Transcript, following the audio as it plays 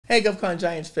Hey, GovCon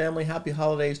Giants family, happy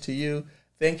holidays to you.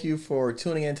 Thank you for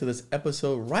tuning into this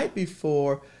episode right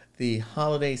before the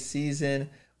holiday season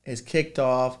is kicked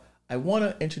off. I want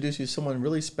to introduce you to someone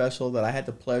really special that I had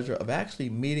the pleasure of actually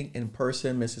meeting in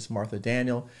person, Mrs. Martha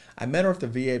Daniel. I met her at the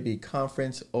VAB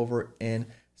conference over in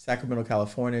Sacramento,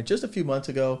 California, just a few months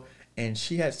ago, and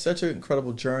she had such an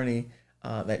incredible journey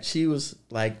that she was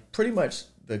like pretty much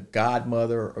the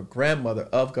godmother or grandmother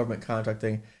of government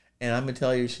contracting. And I'm going to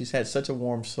tell you, she's had such a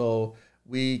warm soul.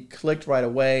 We clicked right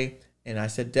away, and I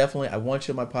said, definitely, I want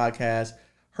you on my podcast.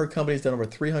 Her company's done over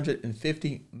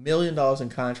 $350 million in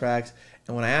contracts.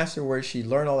 And when I asked her where she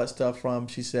learned all that stuff from,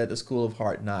 she said the School of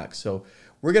Hard Knocks. So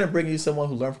we're going to bring you someone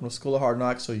who learned from the School of Hard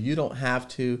Knocks so you don't have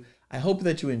to. I hope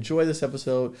that you enjoy this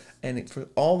episode. And for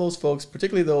all those folks,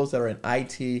 particularly those that are in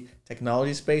IT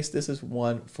technology space, this is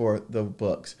one for the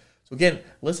books. So again,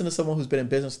 listen to someone who's been in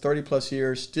business 30 plus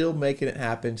years, still making it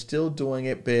happen, still doing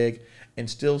it big, and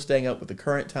still staying up with the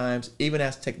current times, even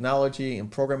as technology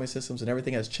and programming systems and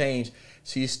everything has changed,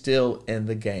 she's still in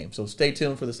the game. So stay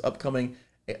tuned for this upcoming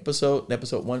episode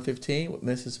 115 with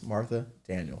Mrs. Martha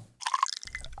Daniel.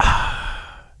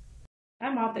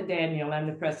 I'm Martha Daniel. I'm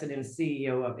the president and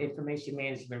CEO of Information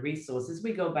Management Resources.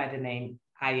 We go by the name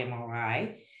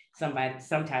IMRI.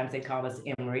 Sometimes they call us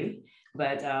IMRI.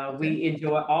 But we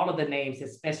enjoy all of the names,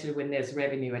 especially when there's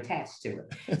revenue attached to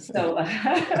it. So I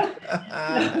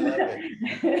love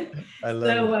it. I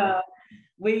love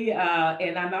it.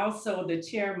 And I'm also the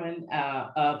chairman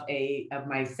of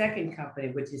my second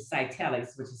company, which is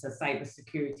Cytellix, which is a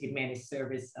cybersecurity managed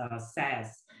service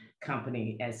SaaS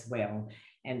company as well.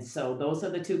 And so those are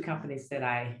the two companies that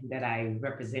I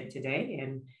represent today,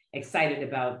 and excited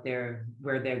about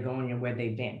where they're going and where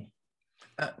they've been.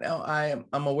 Now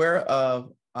I'm aware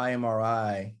of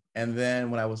IMRI, and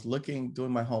then when I was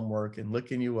doing my homework and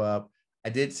looking you up, I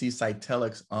did see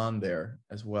Cytellix on there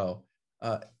as well.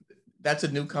 That's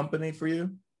a new company for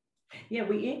you? Yeah,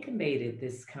 we incubated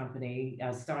this company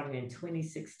starting in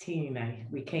 2016.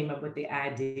 We came up with the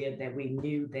idea that we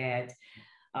knew that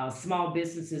small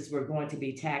businesses were going to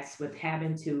be taxed with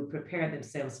having to prepare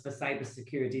themselves for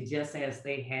cybersecurity, just as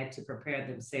they had to prepare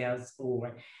themselves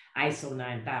for ISO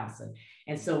 9000.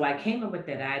 And so I came up with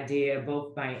that idea,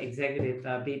 both my executive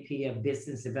VP of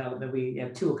business development, we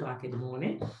at 2:00 in the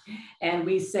morning. And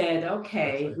we said,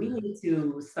 okay, we need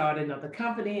to start another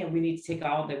company, and we need to take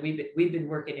all that we've been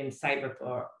working in cyber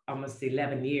for almost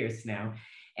 11 years now.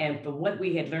 And from what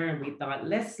we had learned, we thought,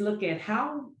 let's look at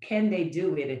how can they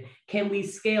do it? And can we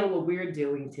scale what we're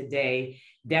doing today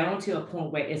down to a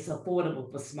point where it's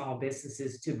affordable for small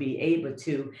businesses to be able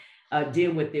to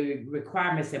deal with the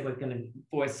requirements that we're going to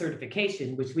for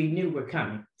certification, which we knew were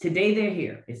coming. Today they're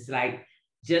here. It's like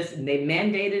they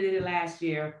mandated it last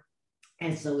year.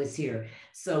 And so it's here.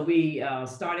 So we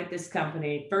started this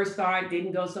company. First start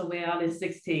didn't go so well in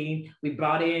 2016. We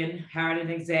hired an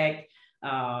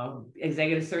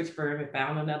executive search firm, and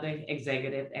found another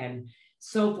executive, and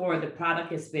so forth. The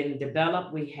product has been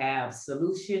developed. We have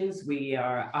solutions. We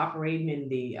are operating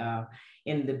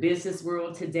in the business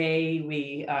world today.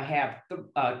 We have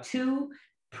two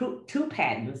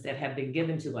patents that have been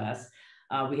given to us.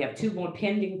 We have 2 more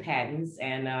pending patents,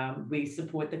 and we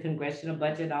support the Congressional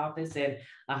Budget Office and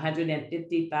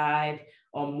 155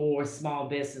 or more small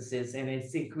businesses, and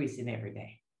it's increasing every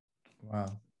day.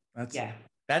 Wow.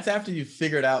 That's after you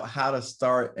figured out how to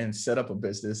start and set up a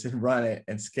business and run it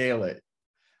and scale it.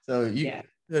 So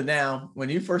So now, when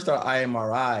you first started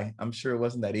IMRI, I'm sure it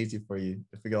wasn't that easy for you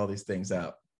to figure all these things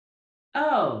out.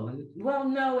 Oh, well,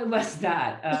 no, it was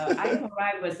not.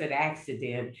 IMRI was an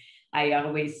accident. I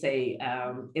always say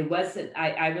it wasn't.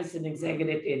 I was an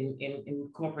executive in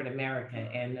corporate America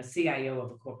and a CIO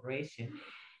of a corporation.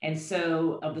 And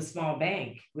so of the small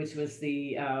bank, which was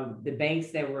the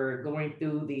banks that were going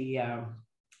through the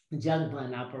junk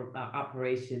bond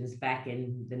operations back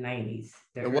in the 90s.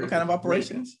 What kind of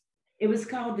operations? It was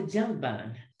called the junk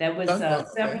bond. That was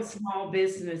several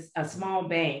small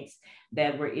banks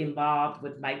that were involved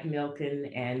with Mike Milken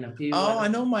and a few. Oh, I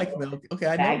know Mike Milken. Okay,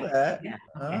 I know that. Yeah.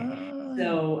 Okay.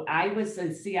 So I was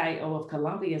the CIO of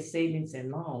Columbia Savings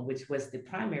and Loan, which was the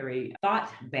primary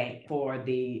thought bank for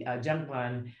the junk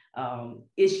bond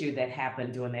issue that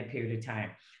happened during that period of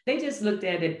time. They just looked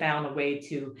at it, found a way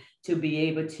to be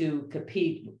able to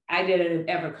compete. I didn't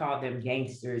ever call them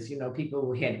gangsters. You know, people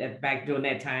who had that back during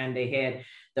that time, they had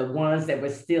the ones that were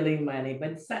stealing money,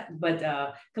 but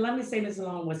Columbia Savings and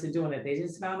Loan wasn't doing it. They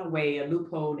just found a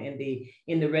loophole in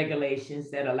the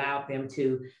regulations that allowed them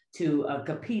to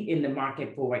compete in the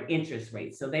market for interest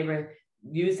rates. So they were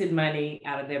using money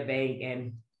out of their bank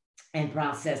and and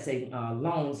processing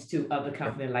loans to other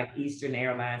companies like Eastern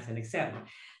Airlines and et cetera.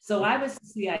 So I was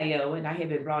the CIO, and I had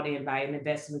been brought in by an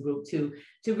investment group to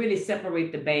really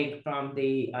separate the bank from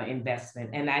the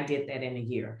investment. And I did that in a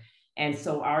year. And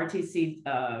so RTC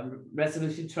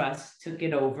Resolution Trust took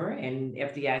it over, and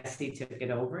FDIC took it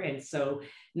over. And so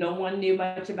no one knew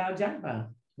much about junk bond.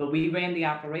 But we ran the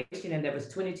operation, and there was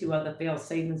 22 other failed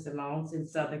savings and loans in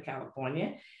Southern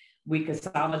California. We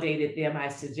consolidated them. I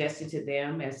suggested to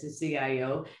them as the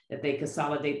CIO that they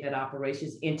consolidate that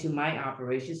operations into my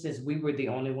operations, since we were the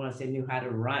only ones that knew how to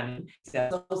run,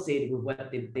 associated with what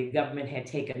the government had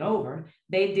taken over.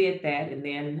 They did that. And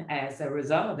then as a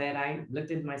result of that, I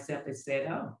looked at myself and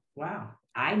said, oh, wow,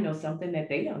 I know something that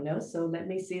they don't know. So let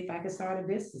me see if I can start a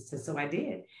business. And so I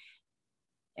did.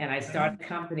 And I started the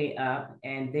company up.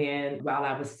 And then while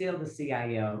I was still the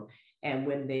CIO, and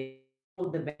when they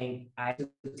the bank, I to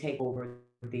take over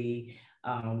the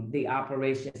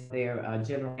operations, their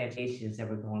general educations that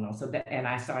were going on. So that, and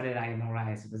I started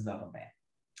IMRI as a result of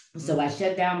that. So I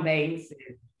shut down banks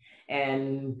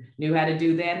and knew how to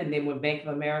do that. And then when Bank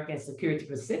of America and Security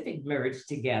Pacific merged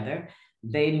together,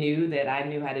 they knew that I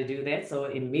knew how to do that. So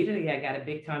immediately I got a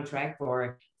big contract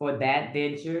for that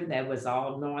venture that was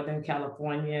all Northern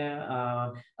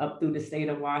California, up through the state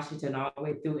of Washington, all the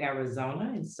way through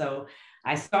Arizona. And so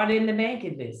I started in the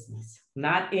banking business,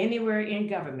 not anywhere in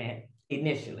government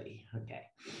initially. Okay.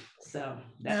 So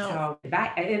that's how, and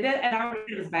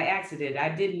it was by accident. I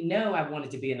didn't know I wanted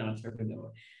to be an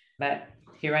entrepreneur, but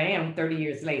here I am 30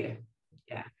 years later.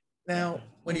 Yeah. Now,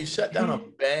 when you shut down a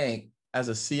bank as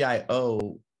a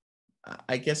CIO,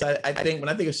 I guess I think when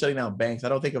I think of shutting down banks, I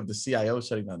don't think of the CIO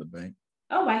shutting down the bank.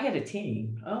 Oh, I had a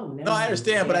team. Oh, no. No, I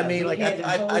understand, but I mean, like,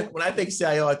 when I think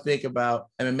CIO, I think about,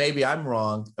 I mean, maybe I'm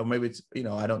wrong, or maybe it's, you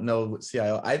know, I don't know what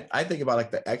CIO. I think about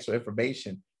like the extra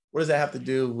information. What does that have to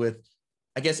do with?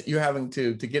 I guess you're having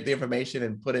to get the information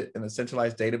and put it in a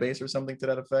centralized database or something to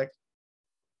that effect.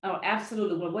 Oh,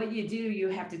 absolutely. Well, what you do, you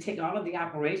have to take all of the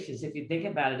operations. If you think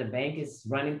about it, a bank is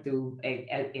running through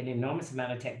an enormous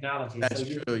amount of technology. That's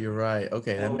true. You're right.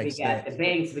 Okay, that makes sense. We got the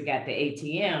banks, we got the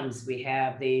ATMs, we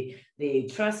have the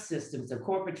trust systems, the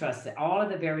corporate trust, all of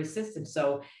the various systems.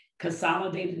 So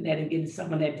consolidating that and getting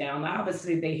some of that down.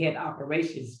 Obviously, they had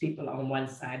operations people on one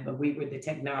side, but we were the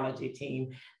technology team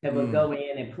that would go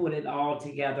in and put it all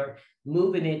together,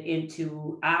 moving it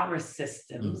into our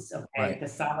systems, okay, right.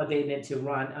 Consolidating it to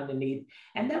run underneath.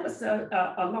 And that was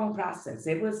a long process.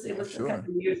 It was a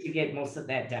couple of years to get most of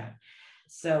that done.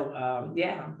 So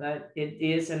yeah, but it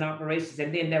is an operations.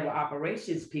 And then there were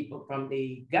operations people from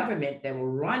the government that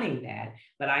were running that,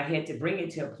 but I had to bring it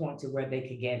to a point to where they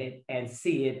could get it and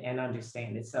see it and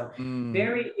understand it. So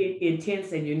very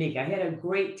intense and unique. I had a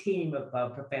great team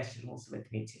of professionals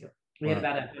with me too. We had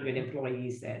about 100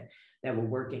 employees that were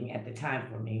working at the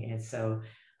time for me. And so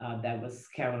that was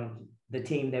kind of the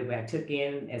team that I took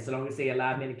in. As long as they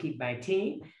allowed me to keep my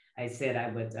team, I said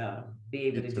I would be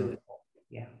able to do it.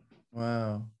 Yeah.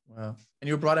 Wow. Wow. And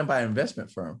you were brought in by an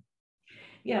investment firm.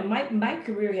 Yeah, my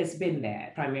career has been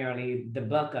that, primarily the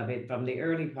bulk of it. From the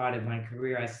early part of my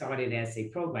career, I started as a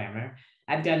programmer.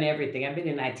 I've done everything. I've been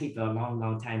in IT for a long,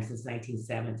 long time, since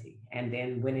 1970, and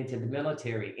then went into the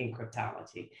military in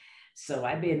cryptology. So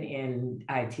I've been in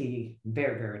IT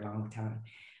very, very long time.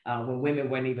 When women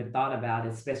weren't even thought about,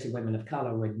 especially women of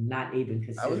color, were not even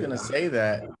considered. I was going to say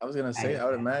that. I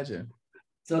would imagine.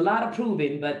 So a lot of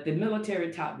proving, but the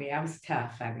military taught me I was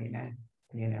tough. I mean,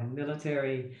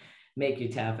 military make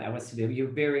you tough.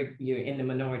 You're in the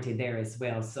minority there as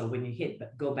well. So when you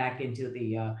go back into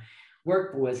the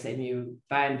workforce and you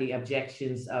find the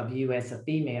objections of you as a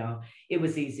female, it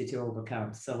was easy to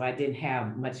overcome. So I didn't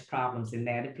have much problems in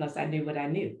that. And plus I knew what I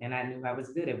knew, and I knew I was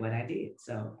good at what I did.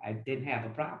 So I didn't have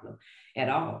a problem at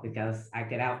all, because I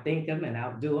could outthink them and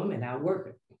outdo them and outwork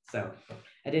them. So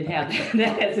I didn't have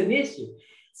that as an issue.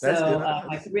 So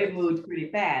my career moved pretty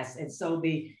fast. And so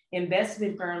the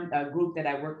investment firm group that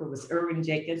I worked with was Irwin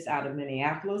Jacobs out of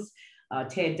Minneapolis,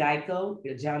 Ted Dyko,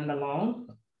 John Malone,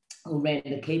 who ran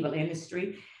the cable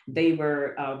industry. They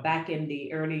were back in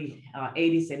the early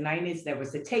 80s and 90s, there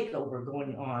was a takeover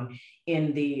going on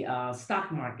in the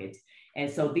stock market. And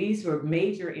so these were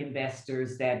major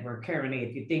investors that were currently,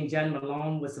 if you think John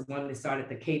Malone was the one that started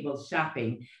the cable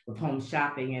shopping, with home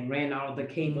shopping, and ran all the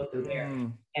cable through there.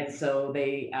 And so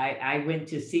I went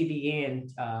to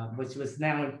CBN, which was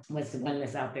now, what's the one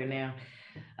that's out there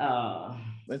now?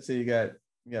 Let's see, you got,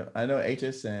 I know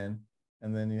HSN,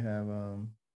 and then you have.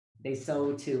 They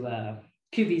sold to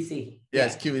QVC.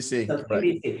 Yes, Yeah. QVC. So Correct.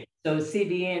 QVC. So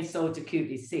CBN sold to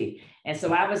QVC. And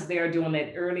so I was there during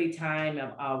that early time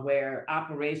of where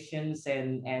operations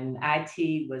and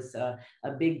IT was a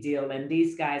big deal. And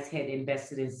these guys had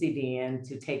invested in CBN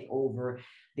to take over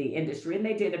the industry. And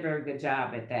they did a very good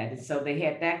job at that. And so they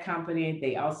had that company.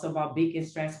 They also bought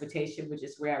Beacon's Transportation, which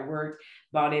is where I worked,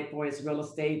 bought it for its real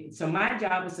estate. So my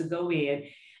job was to go in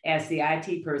as the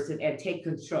IT person and take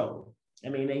control. I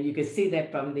mean, and you can see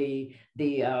that from the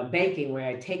banking, where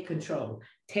I take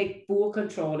full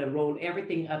control and roll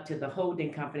everything up to the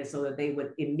holding company so that they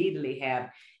would immediately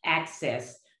have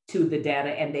access to the data,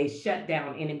 and they shut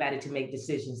down anybody to make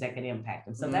decisions that can impact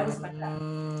them. So that was my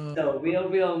job. So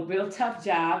real tough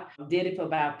job. Did it for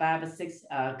about 5 or 6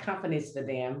 companies for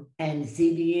them. And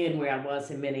CBN, where I was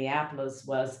in Minneapolis,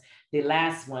 was the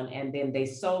last one. And then they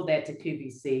sold that to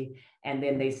QVC. And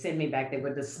then they sent me back. They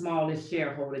were the smallest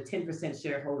shareholder, 10%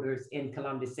 shareholders in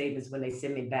Columbia Savings, when they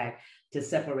sent me back to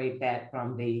separate that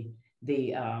from the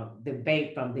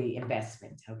bank from the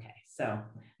investment. Okay, so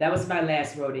that was my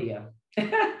last rodeo.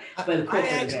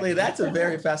 That's a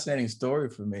very fascinating story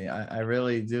for me. I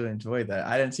really do enjoy that.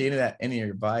 I didn't see any of that in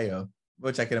your bio,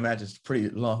 which I can imagine is pretty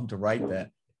long to write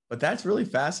that. But that's really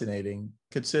fascinating,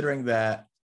 considering that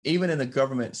even in the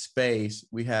government space,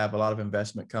 we have a lot of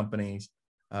investment companies,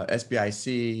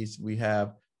 SBICs. We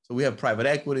have private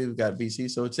equity. We've got VC.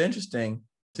 So it's interesting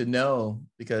to know,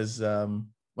 because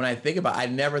when I think about, I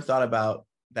never thought about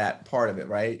that part of it,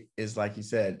 right? Is like you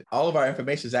said, all of our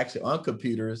information is actually on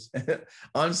computers,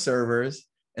 on servers.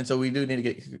 And so we do need to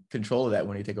get control of that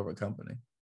when you take over a company.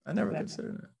 I never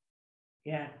considered that.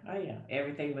 Yeah. Oh, yeah.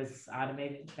 Everything was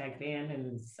automated back then,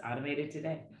 and it's automated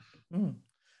today.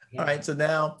 Yeah. All right. So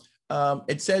now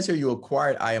it says here you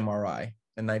acquired IMRI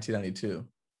in 1992.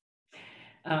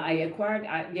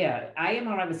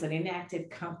 IMRI was an inactive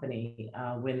company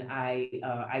when I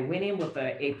went in with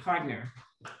a partner.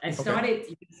 I started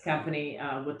this company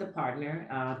with a partner,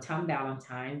 Tom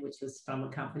Valentine, which was from a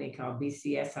company called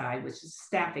BCSI, which is a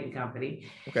staffing company.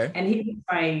 Okay. And he was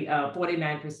my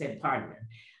 49% partner.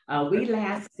 We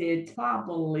lasted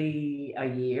probably a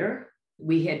year.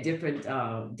 We had different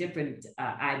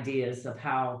ideas of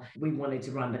how we wanted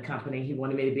to run the company. He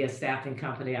wanted me to be a staffing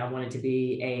company. I wanted to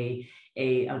be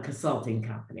a consulting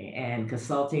company, and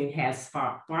consulting has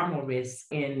far more risk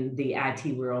in the IT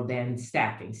world than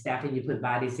staffing. Staffing, you put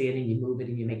bodies in and you move it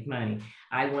and you make money.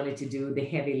 I wanted to do the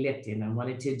heavy lifting. I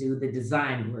wanted to do the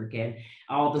design work and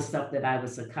all the stuff that I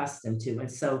was accustomed to.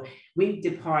 And so we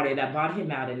departed. I bought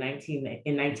him out in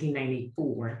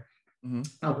 1994.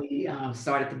 Mm-hmm. We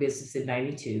started the business in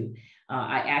 92.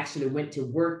 I actually went to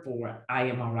work for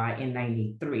IMRI in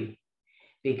 93.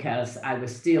 Because I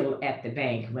was still at the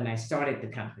bank when I started the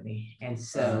company. And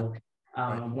so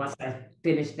once I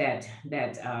finished that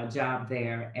job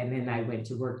there, and then I went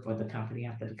to work for the company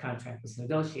after the contract was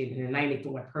negotiated. In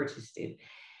 94, I purchased it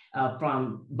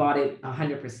bought it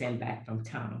 100% back from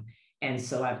Tom. And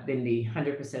so I've been the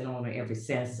 100% owner ever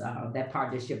since. That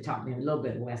partnership taught me a little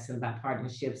bit lesson about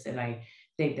partnerships. And I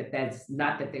think that's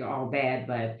not that they're all bad,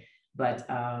 but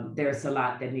there's a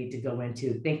lot that need to go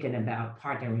into thinking about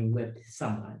partnering with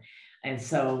someone. And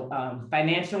so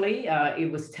financially, it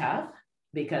was tough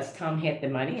because Tom had the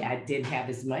money. I didn't have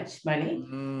as much money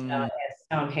as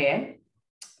Tom had,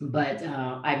 but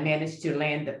I managed to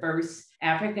land the first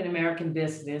African-American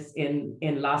business in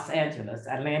Los Angeles.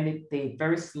 I landed the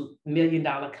first $1 million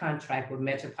contract with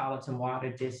Metropolitan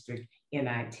Water District in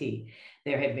IT.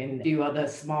 There had been a few other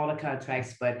smaller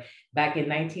contracts, but back in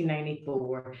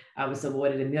 1994, I was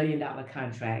awarded $1 million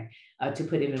contract to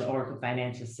put in an Oracle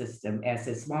financial system as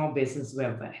a small business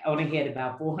where I only had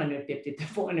about $450,000 to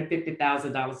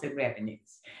 $450,000 in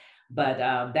revenues. But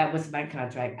that was my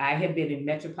contract. I have been in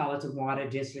Metropolitan Water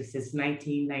District since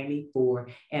 1994,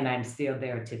 and I'm still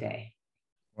there today.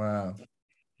 Wow.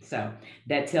 So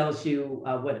that tells you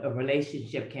what a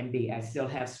relationship can be. I still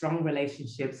have strong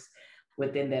relationships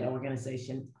within that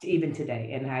organization, even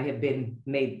today. And I have been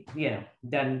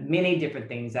done many different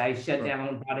things. I shut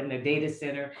down, brought in a data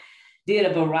center, did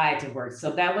a variety of work.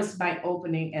 So that was my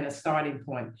opening and a starting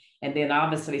point. And then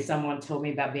obviously someone told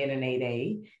me about being an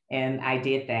 8A, and I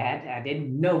did that. I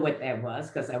didn't know what that was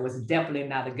because I was definitely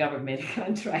not a government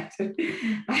contractor.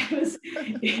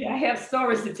 I have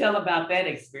stories to tell about that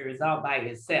experience all by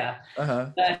itself.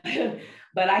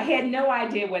 But I had no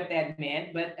idea what that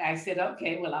meant. But I said,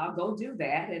 okay, well, I'll go do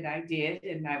that. And I did.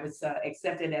 And I was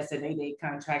accepted as an 8A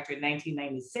contractor in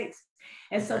 1996.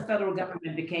 And so federal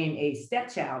government became a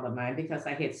stepchild of mine because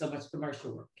I had so much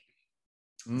commercial work.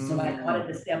 So I call it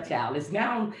the stepchild. It's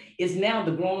now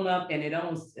the grown up, and it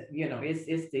owns,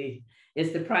 it's the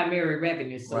primary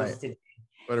revenue source today.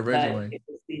 But originally,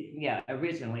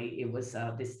 originally it was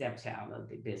the stepchild of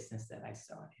the business that I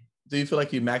started. do you feel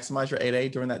like you maximized your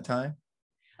 8A during that time?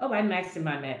 Oh, I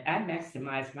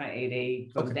maximized my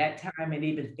 8A from that time and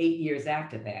even 8 years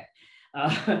after that.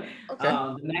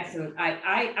 The maximum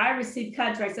I received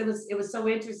contracts. It was so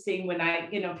interesting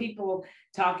when people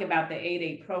talk about the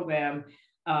 8A program.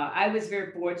 I was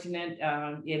very fortunate,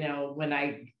 when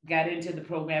I got into the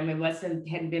program,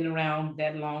 hadn't been around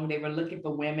that long. They were looking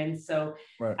for women. So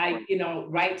right.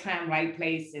 Right time, right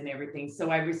place and everything.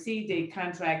 So I received a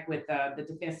contract with the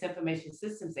Defense Information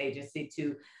Systems Agency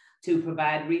to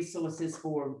provide resources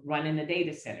for running a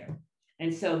data center.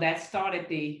 And so that started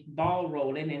the ball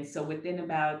rolling. And so within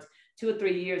about 2 or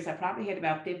 3 years, I probably had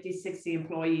about 50, 60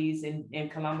 employees in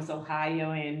Columbus,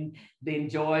 Ohio, and then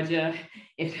Georgia,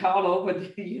 and all over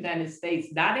the United States,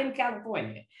 not in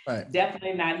California,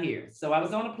 definitely not here. So I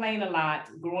was on a plane a lot,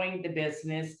 growing the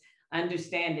business,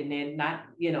 understanding it, not,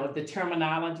 the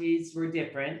terminologies were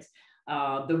different.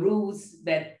 The rules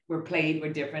that were played were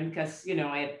different because,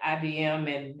 at IBM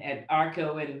and at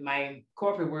ARCO and my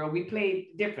corporate world, we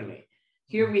played differently.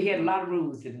 Here we had a lot of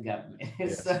rules in the government.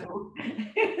 Yes.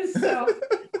 So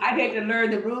I had to learn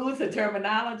the rules, the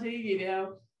terminology,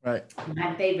 Right.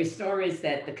 My favorite story is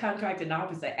that the contracting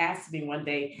officer asked me one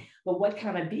day, well, what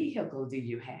kind of vehicle do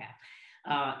you have?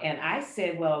 And I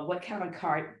said, well, what kind of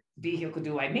car vehicle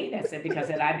do I need? I said, because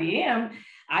at IBM,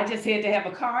 I just had to have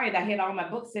a car and I had all my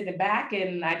books in the back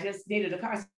and I just needed a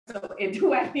car. So, and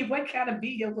what kind of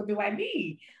vehicle do I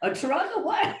need? A truck or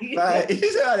what? Right.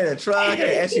 You said I need a truck,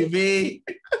 an SUV.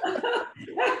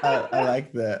 I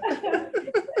like that.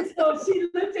 So she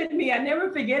looked at me. I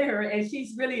never forget her. And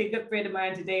she's really a good friend of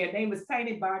mine today. Her name was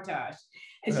Tiny Bartosh.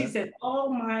 And she said,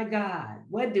 oh my God,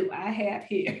 what do I have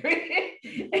here?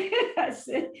 And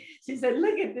she said,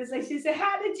 look at this. And she said,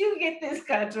 how did you get this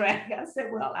contract? I said,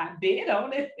 well, I bid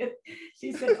on it.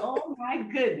 She said, oh my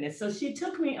goodness. So she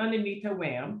took me underneath her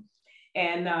wing.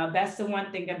 And that's the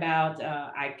one thing about,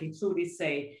 I can truly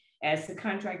say, as the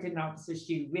contracting officer,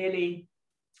 she really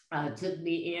took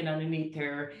me in underneath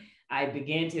her. I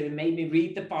began to make me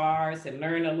read the FARs and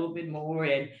learn a little bit more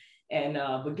and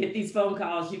but get these phone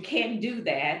calls. You can't do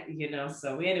that,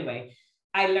 So anyway,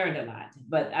 I learned a lot,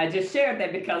 but I just shared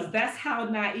that because that's how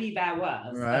naive I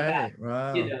was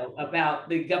about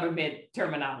the government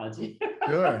terminology.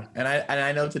 Sure. And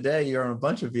I know today you're on a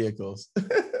bunch of vehicles.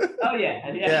 Oh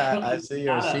yeah. Yeah. I see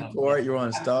you're on Seaport, you're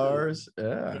on Stars.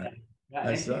 Yeah.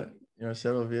 I saw you're on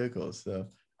several vehicles. So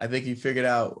I think you figured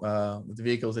out the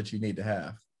vehicles that you need to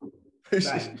have. Right.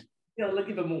 Still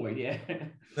looking for more. Yeah.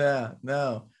 Yeah.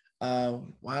 No.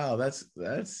 Wow. That's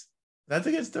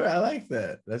a good story. I like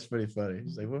that. That's pretty funny.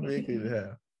 It's like, what vehicle do you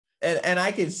have? And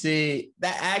I can see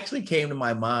that actually came to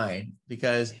my mind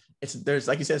because there's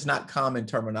like you said, it's not common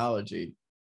terminology,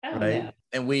 right? Yeah.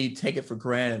 And we take it for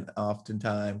granted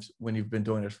oftentimes when you've been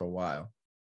doing this for a while.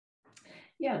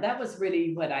 Yeah, that was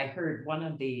really what I heard one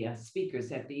of the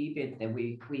speakers at the event that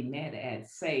we met at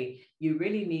say. You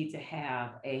really need to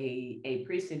have a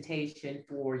presentation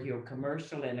for your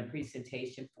commercial and a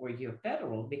presentation for your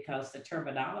federal because the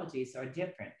terminologies are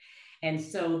different. And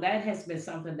so that has been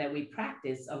something that we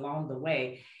practice along the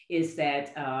way, is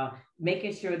that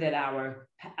making sure that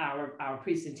our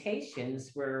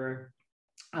presentations were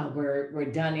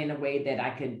done in a way that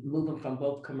I could move them from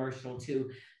both commercial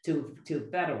to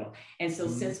federal. And so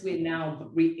since we're now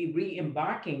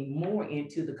re-embarking more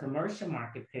into the commercial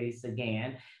marketplace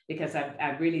again, because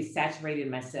I've really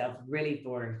saturated myself really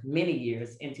for many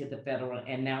years into the federal,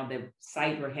 and now that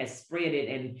cyber has spread it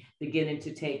and beginning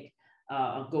to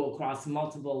go across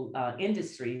multiple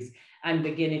industries, I'm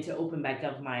beginning to open back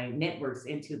up my networks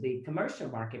into the commercial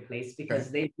marketplace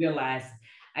because they realize,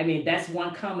 I mean, that's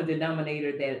one common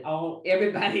denominator that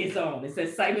everybody is on. It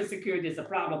says cybersecurity is a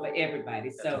problem for everybody.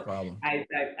 So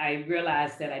I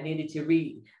realized that I needed to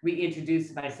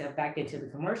reintroduce myself back into the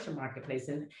commercial marketplace.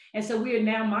 And so we are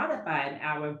now modifying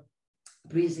our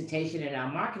presentation and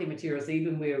our marketing materials.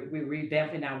 Even we're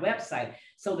revamping our website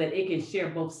so that it can share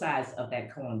both sides of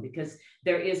that coin, because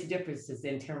there is differences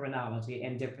in terminology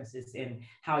and differences in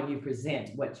how you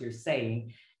present what you're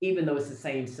saying, even though it's the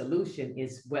same solution,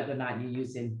 is whether or not you're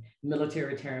using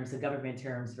military terms or government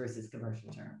terms versus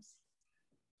commercial terms.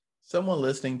 Someone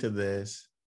listening to this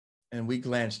and we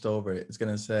glanced over it, it's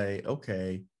going to say,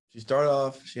 okay, she started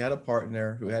off, she had a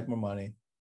partner who had more money.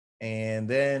 And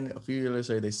then a few years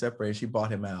later, they separated. She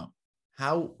bought him out.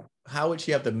 How would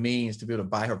she have the means to be able to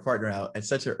buy her partner out at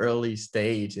such an early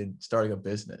stage in starting a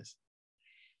business?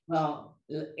 Well,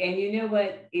 and you know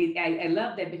what? I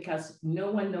love that because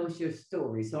no one knows your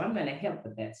story. So I'm going to help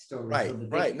with that story so Right, that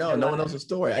they right. can No, no one realize. knows the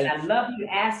story. And I love you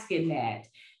asking that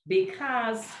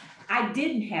because I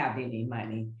didn't have any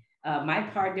money. My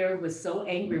partner was so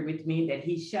angry with me that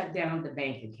he shut down the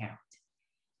bank account.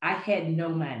 I had no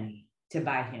money to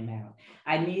buy him out.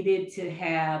 I needed to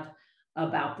have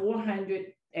about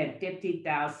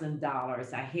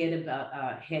 $450,000.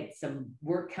 I had some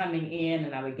work coming in,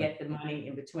 and I would Right, get the money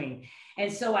in between.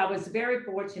 And so I was very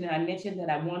fortunate. I mentioned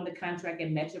that I won the contract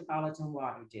in Metropolitan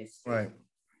Water District, right.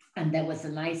 and that was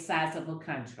a nice sizable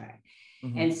contract.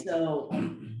 Hmm. And so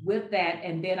with that,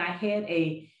 and then I had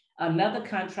another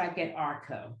contract at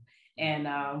Arco, and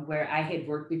where I had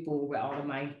worked before, where all of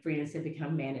my friends had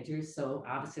become managers. So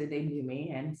obviously they knew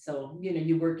me, and so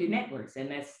you work your networks, and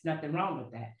that's nothing wrong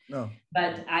with that. No.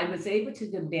 But I was able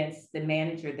to convince the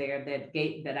manager there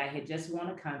that I had just won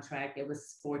a contract. It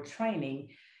was for training,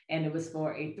 and it was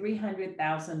for a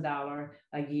 $300,000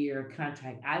 a year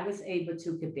contract. I was able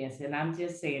to convince, and I'm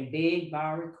just saying, big,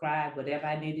 borrow, cry, whatever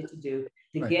I needed to do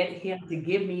to Right. get him to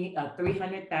give me a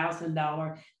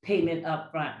 $300,000 payment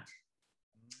up front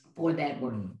for that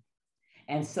work. Mm.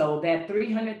 And so that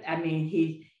 300, I mean,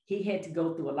 he had to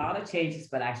go through a lot of changes,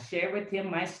 but I shared with him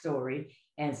my story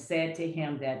and said to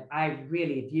him that I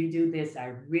really, if you do this,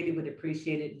 I really would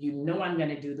appreciate it. You know, I'm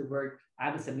going to do the work.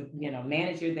 I was a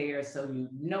manager there, so I'm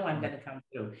Right. going to come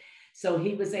through. So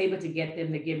he was able to get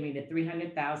them to give me the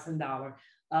 $300,000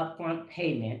 upfront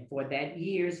payment for that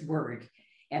year's work.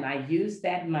 And I used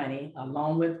that money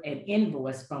along with an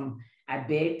invoice from, I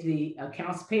begged the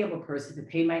accounts payable person to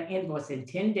pay my invoice in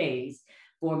 10 days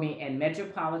for me in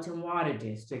Metropolitan Water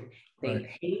District. Right. They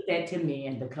paid that to me,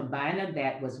 and the combine of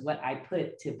that was what I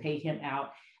put to pay him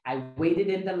out. I waited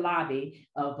in the lobby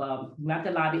of, not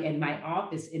the lobby, in my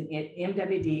office at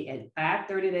MWD at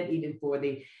 5:30 that evening for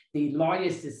the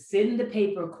lawyers to send the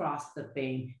paper across the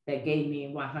thing that gave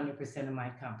me 100% of my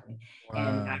company.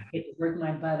 And I Wow. had to work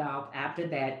my butt off after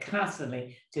that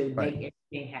constantly to Right. make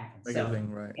everything happen. Make So, everything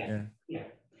right. yeah, Yeah. yeah.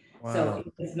 So Wow.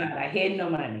 it's not, I had no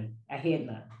money. I had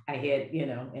none. I had,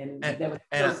 and And there was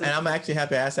and, still and some. I'm actually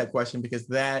happy to ask that question because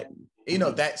that,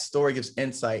 that story gives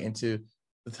insight into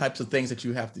the types of things that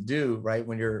you have to do, right?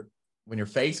 When you're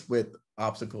faced with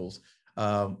obstacles.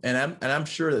 And I'm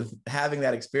sure that having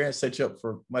that experience sets you up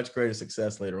for much greater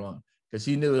success later on. Because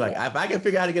you knew, like, if I can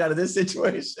figure out how to get out of this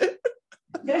situation.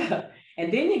 Yeah.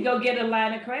 And then you go get a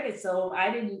line of credit. So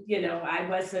I didn't, I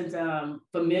wasn't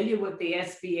familiar with the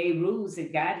SBA rules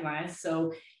and guidelines.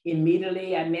 So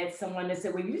immediately I met someone that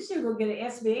said, well, you should go get an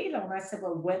SBA loan. I said,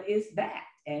 well, what is that?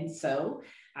 And so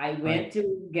I Right. went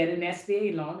to get an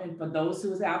SBA loan. And for those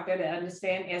who's out there that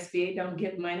understand, SBA don't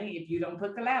give money if you don't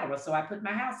put collateral. So I put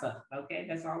my house up. Okay.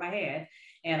 That's all I had.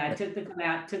 And I Right. took the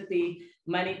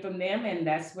money from them, and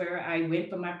that's where I went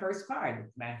for my first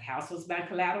card. My house was my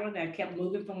collateral, and I kept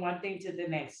moving from one thing to the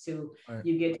next till Right.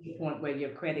 you get to the point where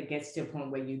your credit gets to a point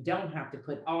where you don't have to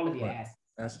put all of your Right. assets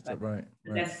That's up. But right.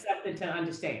 Right. that's something to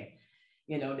understand.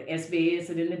 The SBA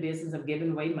isn't in the business of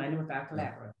giving away money without No.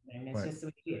 collateral, and it's Right. just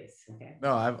what it is. Okay.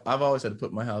 No, I've always had to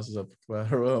put my houses up for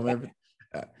collateral.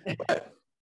 But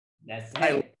That's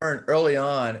I right. learned early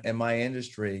on in my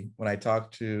industry when I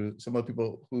talked to some of the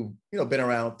people who, been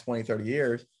around 20, 30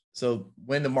 years. So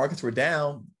when the markets were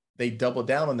down, they doubled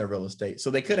down on their real estate. So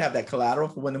they could have that collateral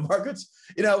for when the markets,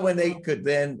 when they could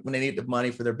when they need the money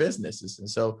for their businesses. And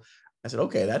so I said,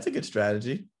 okay, that's a good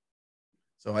strategy.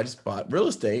 So I just bought real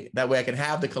estate. That way I can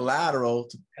have the collateral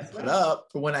to put up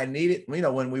for when I need it,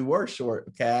 when we were short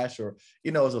of cash or,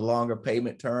 it was a longer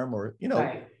payment term or,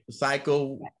 Right. the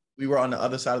cycle, we were on the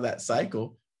other side of that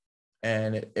cycle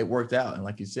and it worked out. And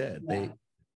like you said, Yeah.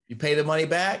 you pay the money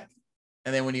back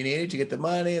and then when you need it, you get the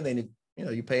money and then,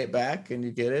 you pay it back and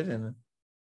you get it. And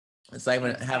it's like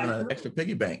having an extra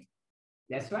piggy bank.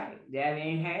 That's right. I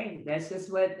mean, hey, that's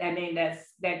just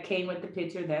that came with the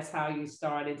picture. That's how you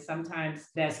started. Sometimes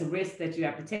that's a risk that you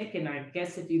have to take. And I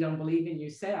guess if you don't believe in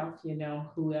yourself,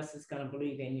 who else is going to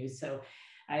believe in you? So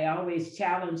I always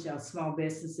challenge small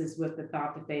businesses with the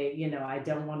thought that I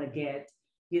don't want to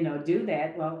do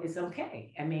that. Well, it's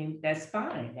okay. I mean, that's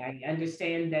fine. I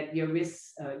understand that your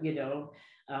risks,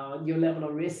 your level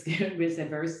of risk risk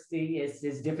adversity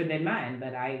is different than mine,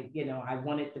 but I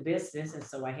wanted the business, and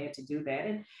so I had to do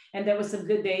that. And there was some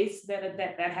good days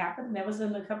that happened. There was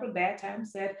a couple of bad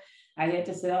times that I had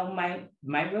to sell my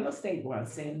real estate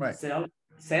once and Right. sell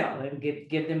and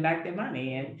give them back their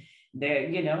money and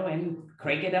and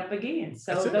crank it up again.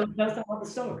 So those are all the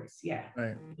stories. Yeah.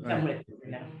 Right. Come Right.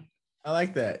 with. I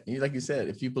like that. Like you said,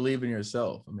 if you believe in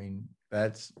yourself, I mean,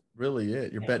 that's really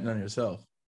it. You're betting on yourself.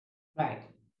 Right.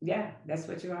 Yeah, that's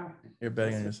what you are. You're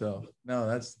betting on yourself. No,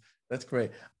 that's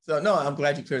great. So no, I'm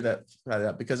glad you cleared that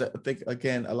up, because I think,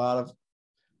 again, a lot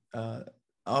of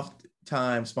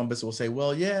oftentimes small business will say,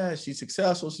 well, yeah, she's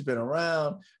successful, she's been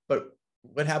around, but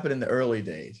what happened in the early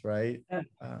days, right?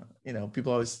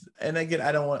 People always, and again,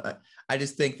 I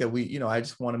just think that I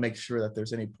just want to make sure that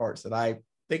there's any parts that I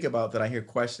think about, that I hear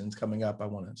questions coming up, I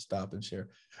want to stop and share.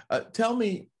 Tell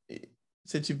me,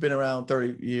 since you've been around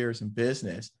 30 years in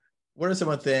business, what are some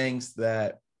of the things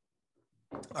that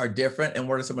are different, and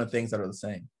what are some of the things that are the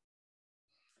same?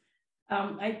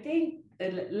 I think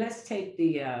let's take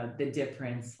the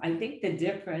difference. I think the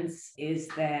difference is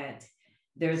that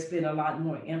there's been a lot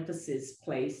more emphasis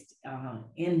placed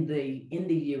in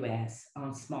the U.S.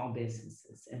 on small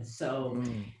businesses, and so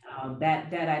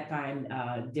that I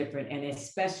find different, and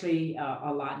especially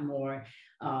a lot more,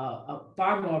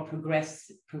 far more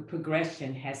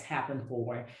progression has happened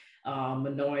for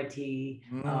minority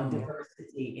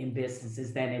diversity in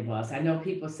businesses than it was. I know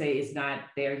people say it's not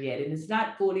there yet, and it's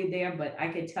not fully there, but I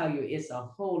can tell you it's a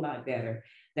whole lot better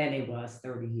than it was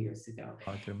 30 years ago.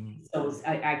 So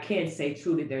I can't say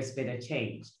truly there's been a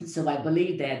change. So I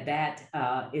believe that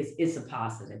is a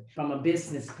positive. From a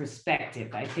business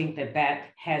perspective, I think that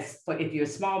has, if you're a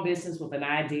small business with an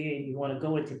idea and you want to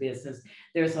go into business,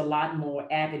 there's a lot more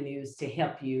avenues to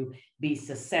help you be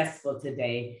successful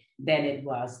today than it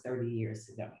was 30 years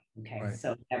ago. Okay, right.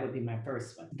 So that would be my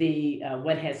first one. The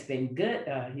what has been good,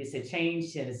 you said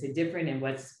change, and is it different, and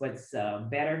what's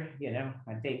better?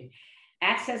 I think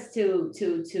access to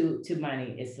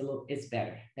money is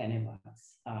better than it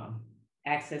was.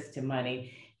 Access to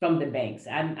money from the banks.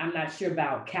 I'm not sure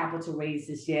about capital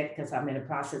raises yet, because I'm in the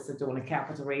process of doing a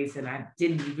capital raise, and I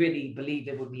didn't really believe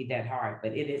it would be that hard,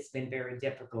 but it has been very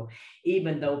difficult.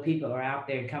 Even though people are out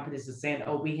there and companies are saying,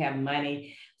 "Oh, we have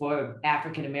money for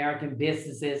African American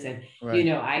businesses," and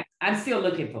right. I'm still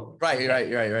looking for it.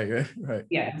 Right.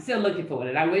 Yeah, I'm still looking for it,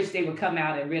 and I wish they would come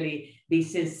out and really be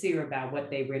sincere about what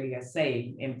they really are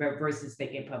saying, and versus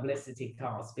taking publicity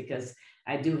calls, because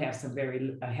I do have a very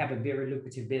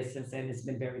lucrative business, and it's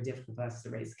been very difficult for us to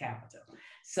raise capital.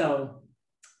 So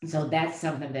that's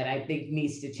something that I think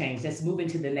needs to change. Let's move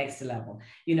into the next level.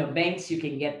 Banks, you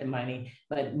can get the money,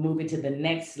 but moving to the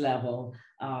next level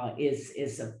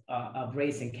is of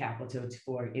raising capital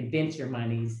for venture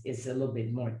monies is a little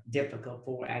bit more difficult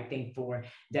for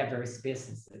diverse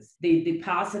businesses. The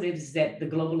positives that the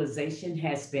globalization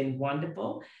has been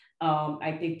wonderful.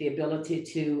 I think the ability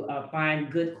to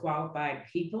find good qualified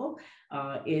people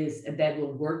that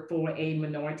will work for a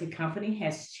minority company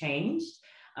has changed.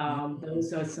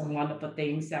 Those are some wonderful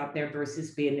things out there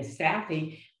versus being the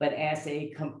staffing, but as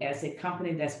a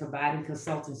company that's providing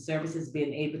consulting services,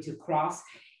 being able to cross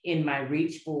in my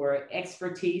reach for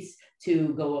expertise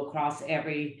to go across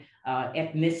every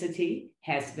ethnicity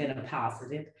has been a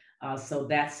positive. So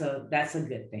that's a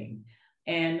good thing.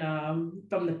 And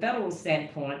from the federal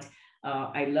standpoint,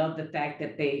 I love the fact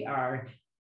that they are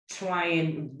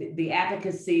trying, the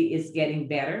advocacy is getting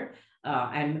better.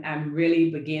 I'm really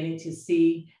beginning to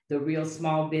see the real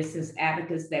small business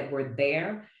advocates that were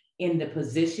there in the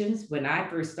positions. When I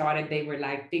first started, they were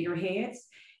like figureheads,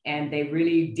 and they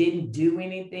really didn't do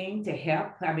anything to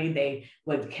help. I mean, they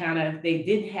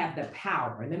didn't have the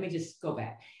power. Let me just go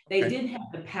back. They didn't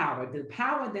have the power. The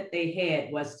power that they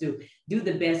had was to do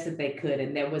the best that they could,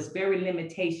 and there was very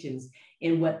limitations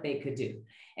in what they could do.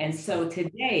 And so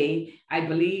today, I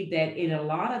believe that in a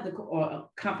lot of the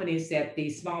companies that the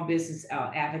small business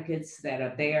advocates that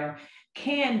are there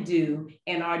can do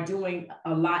and are doing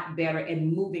a lot better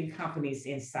and moving companies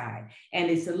inside. And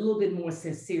it's a little bit more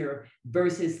sincere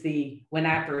versus when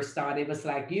I first started, it was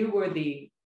like you were the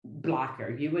blocker.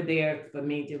 You were there for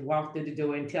me to walk through the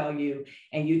door and tell you,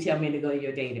 and you tell me to go to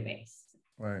your database.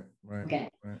 Right. Okay.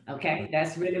 Right. Okay.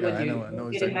 That's really what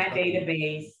you get in my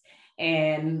database,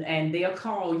 and they'll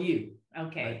call you.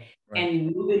 Okay. Right.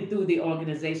 And moving through the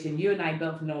organization, you and I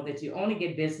both know that you only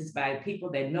get business by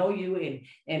people that know you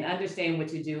and understand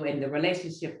what you do and the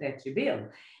relationship that you build.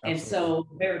 Absolutely. And so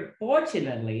very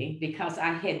fortunately, because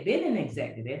I had been an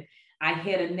executive, I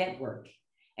had a network.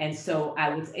 And so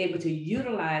I was able to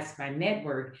utilize my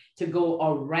network to go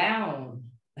around.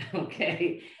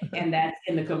 Okay. And that's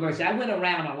in the commercial. I went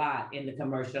around a lot in the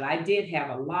commercial. I did have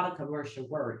a lot of commercial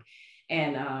work.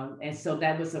 And so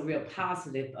that was a real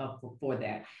positive for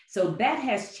that. So that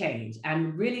has changed. I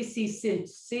really see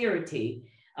sincerity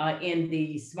in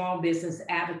the small business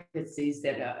advocacies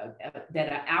that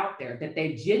are out there, that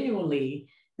they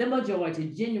the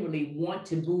majority genuinely want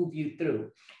to move you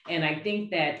through. And I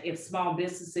think that if small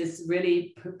businesses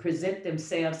really present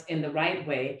themselves in the right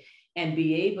way and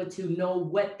be able to know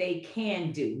what they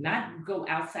can do, not go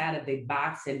outside of the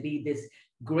box and be this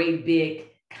great big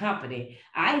company.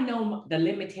 I know the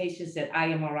limitations that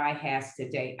IMRI has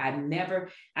today.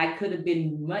 I could have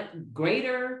been much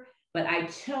greater, but I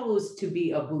chose to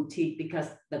be a boutique because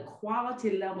the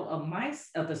quality level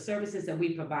of the services that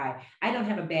we provide, I don't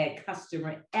have a bad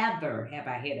customer. Ever have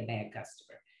I had a bad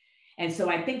customer. And so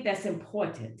I think that's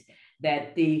important,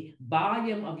 that the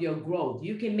volume of your growth,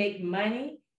 you can make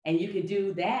money and you can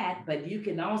do that, but you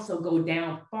can also go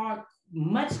down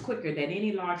much quicker than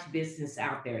any large business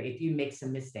out there if you make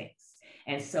some mistakes.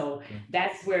 And so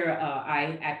that's where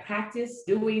I practice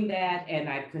doing that, and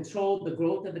I control the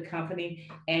growth of the company,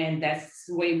 and that's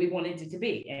the way we wanted it to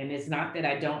be. And it's not that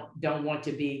I don't want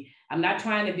to be. I'm not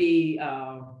trying to be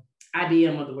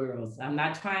IBM of the world. I'm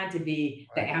not trying to be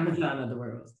the Amazon of the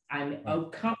world.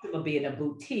 I'm comfortable being a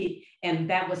boutique, and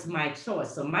that was my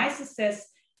choice. So my success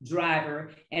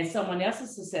driver and someone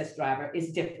else's success driver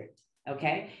is different.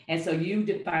 Okay. And so you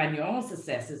define your own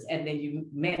successes and then you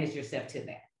manage yourself to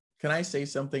that. Can I say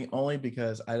something only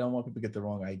because I don't want people to get the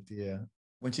wrong idea?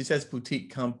 When she says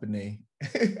boutique company,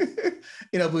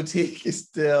 boutique is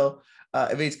still,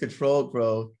 it means controlled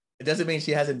growth. It doesn't mean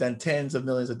she hasn't done tens of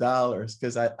millions of dollars,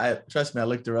 because I trust me, I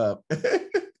looked her up.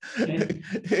 And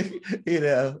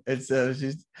so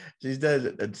she's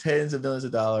done tens of millions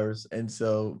of dollars, and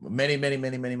so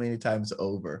many times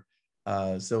over.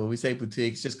 So when we say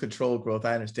boutiques, just controlled growth,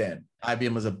 I understand.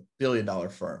 IBM was $1 billion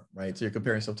firm, right? So you're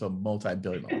comparing yourself to a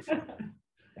multi-billion-dollar firm.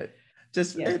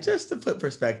 Just to put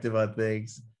perspective on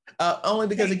things. Only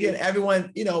because, again,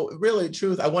 everyone, really,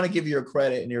 truth, I want to give you your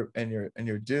credit and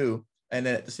your due, and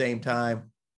then at the same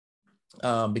time,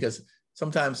 because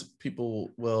sometimes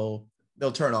people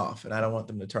they'll turn off, and I don't want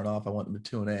them to turn off. I want them to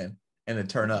tune in and then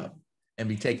turn up and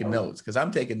be taking notes, because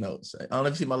I'm taking notes. I don't know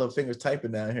if you see my little fingers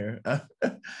typing down here,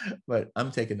 but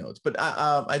I'm taking notes. But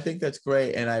I think that's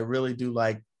great, and I really do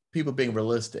like people being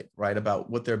realistic, right, about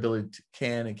what their ability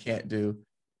can and can't do,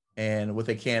 and what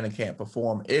they can and can't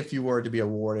perform. If you were to be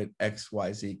awarded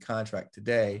XYZ contract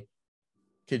today,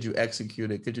 could you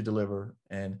execute it? Could you deliver?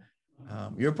 And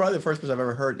you're probably the first person I've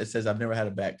ever heard that says, I've never had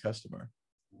a bad customer.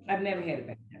 I've never had a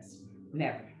bad customer.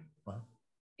 Never. Wow.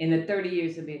 In the 30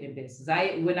 years of being in business,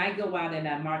 when I go out in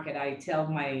that market, I tell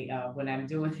my, when I'm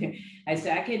doing it, I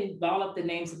say, I can ball up the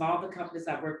names of all the companies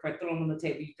I work for, throw them on the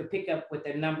table. You can pick up with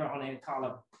their number on it and call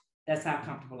them. That's how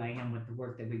comfortable I am with the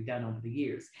work that we've done over the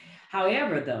years.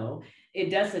 However, though, it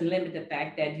doesn't limit the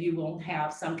fact that you won't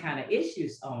have some kind of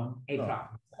issues on a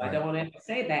problem. So I don't want to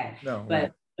say that,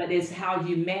 but it's how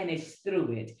you manage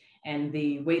through it, and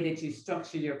the way that you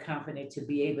structure your company to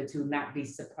be able to not be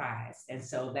surprised. And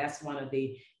so that's one of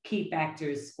the key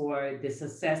factors for the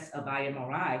success of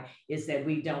IMRI, is that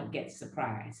we don't get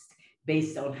surprised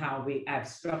based on how I've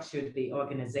structured the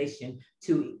organization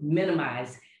to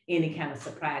minimize any kind of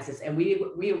surprises. And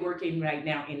we are working right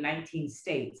now in 19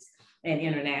 states and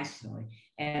internationally,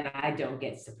 and I don't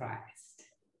get surprised.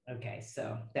 Okay,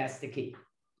 so that's the key.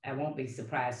 I won't be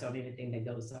surprised on anything that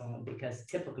goes on, because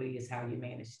typically is how you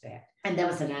manage that. And that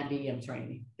was an IBM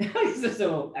training. Really?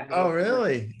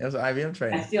 It was an IBM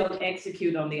training. I still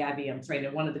execute on the IBM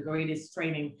training. One of the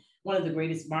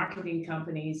greatest marketing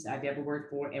companies I've ever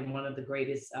worked for, and one of the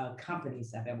greatest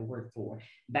companies I've ever worked for.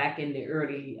 Back in the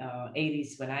early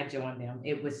 80s when I joined them,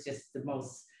 it was just the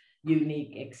most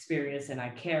unique experience, and I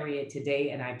carry it today,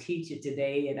 and I teach it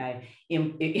today, and I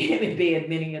embed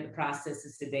many of the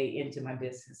processes today into my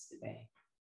business today.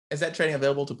 Is that training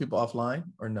available to people offline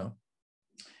or no?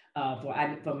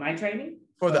 For my training?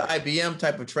 For the IBM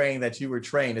type of training that you were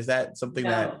trained, is that something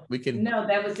that we can? No,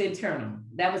 that was internal.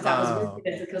 I was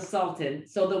working as a consultant.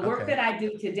 So the work that I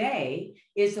do today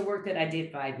is the work that I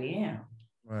did for IBM,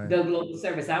 the global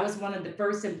service. I was one of the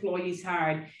first employees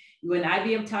hired. When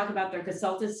IBM talked about their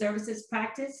consultant services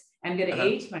practice, I'm going to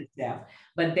age myself,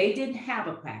 but they didn't have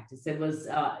a practice. It was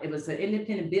an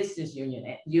independent business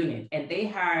unit, and they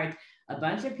hired a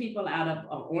bunch of people out of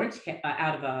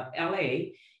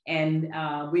LA,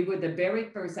 and we were the very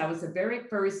first. I was the very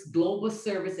first global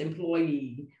service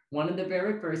employee, one of the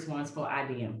very first ones for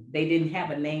IBM. They didn't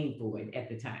have a name for it at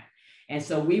the time, and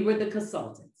so we were the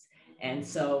consultants. And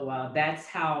so that's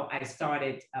how I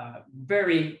started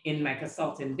in my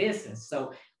consulting business.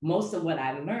 So most of what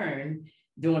I learned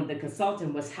doing the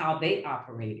consulting was how they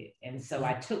operated. And so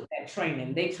I took that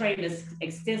training. They trained us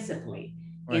extensively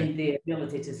in the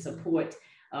ability to support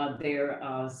their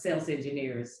sales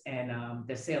engineers and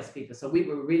their salespeople. So we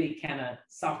were really kind of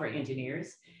software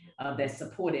engineers that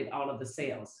supported all of the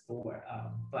sales for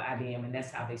IBM. And that's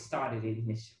how they started it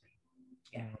initially.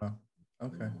 Yeah.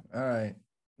 Okay. All right.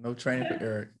 No training for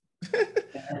Eric.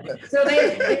 So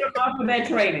they were offer that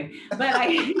training. But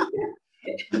I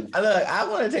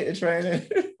want to take the training.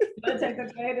 I take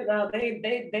the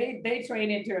training. They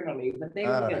train internally, but they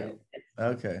were good.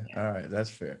 Okay. All right. That's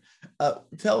fair.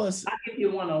 Tell us. I'll give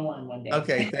you one day.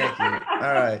 Okay. Thank you.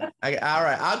 All right. All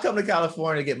right. I'll come to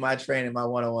California to get my training, my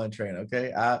one-on-one training.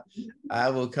 Okay. I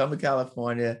will come to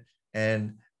California,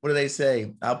 and what do they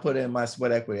say? I'll put in my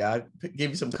sweat equity. I'll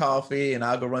give you some coffee, and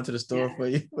I'll go run to the store for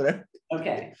you. Whatever.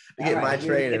 Okay. To get my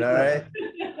training. All right.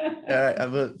 All right.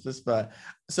 I'm the spot.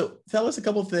 So tell us a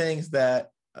couple of things that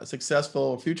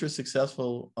future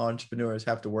successful entrepreneurs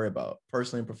have to worry about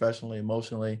personally and professionally,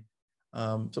 emotionally.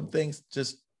 Some things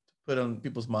just to put on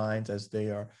people's minds as they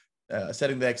are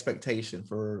setting the expectation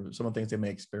for some of the things they may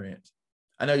experience.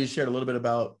 I know you shared a little bit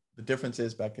about the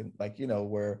differences back in,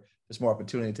 where there's more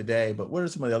opportunity today, but what are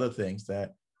some of the other things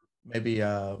that maybe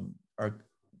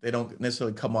they don't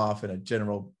necessarily come off in a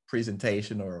general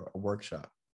presentation or a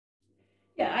workshop?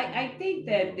 Yeah, I think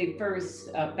that the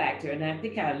first factor, and I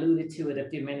think I alluded to it a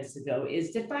few minutes ago,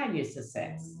 is define your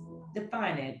success.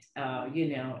 Define it,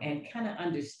 and kind of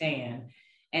understand.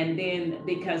 And then,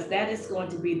 because that is going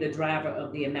to be the driver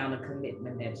of the amount of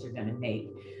commitment that you're going to make.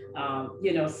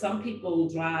 Some people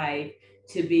drive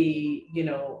to be,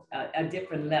 a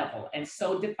different level. And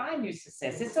so define your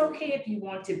success. It's okay if you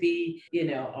want to be,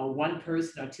 a one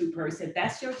person or two person,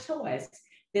 that's your choice.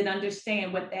 Then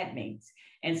understand what that means.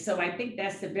 And so I think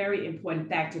that's a very important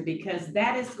factor, because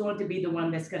that is going to be the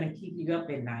one that's going to keep you up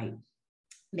at night.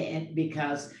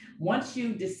 Because once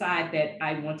you decide that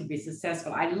I want to be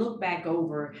successful, I look back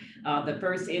over the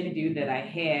first interview that I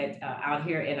had out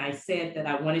here, and I said that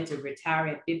I wanted to retire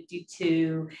at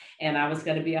 52, and I was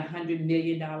going to be $100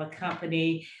 million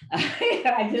company.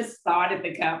 I just started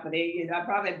the company. I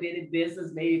probably been in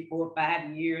business maybe 4 or 5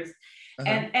 years,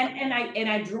 and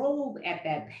I drove at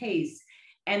that pace,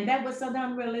 and that was an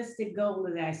unrealistic goal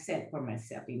that I set for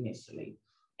myself initially.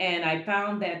 And I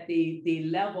found that the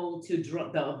level to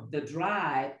the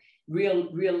drive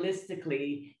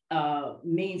realistically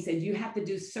means that you have to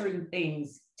do certain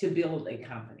things to build a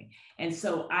company. And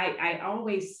so I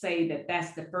always say that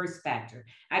that's the first factor.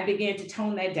 I began to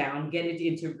tone that down, get it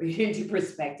into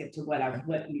perspective to what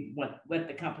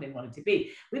the company wanted to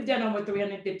be. We've done over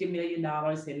 $350 million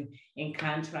in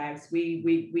contracts.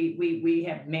 We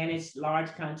have managed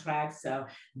large contracts,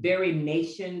 very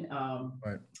nation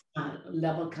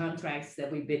level contracts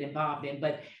that we've been involved in.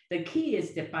 But the key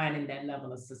is defining that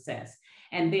level of success.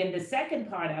 And then the second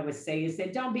part I would say is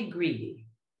that don't be greedy.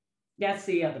 That's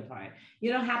the other part.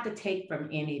 You don't have to take from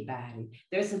anybody.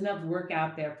 There's enough work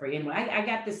out there for anyone. I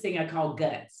got this thing I call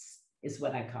guts, is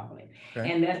what I call it.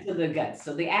 Okay. And that's for the guts.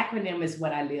 So the acronym is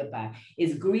what I live by.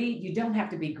 Is greed. You don't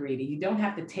have to be greedy. You don't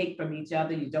have to take from each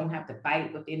other. You don't have to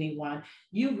fight with anyone.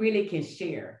 You really can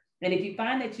share. And if you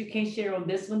find that you can't share on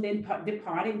this one, then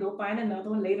depart and go find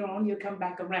another one. Later on, you'll come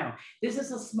back around. This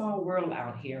is a small world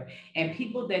out here. And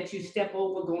people that you step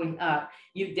over going up,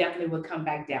 you definitely will come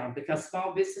back down, because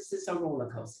small businesses are roller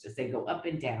coasters. They go up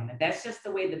and down. And that's just the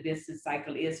way the business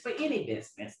cycle is for any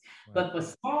business. Right. But for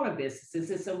smaller businesses,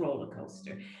 it's a roller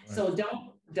coaster. Right. So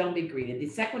don't be greedy. The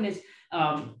second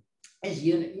one is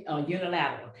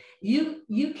unilateral.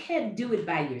 You can't do it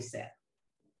by yourself.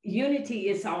 Unity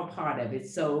is all part of it.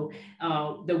 So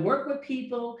the work with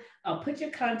people, put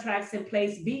your contracts in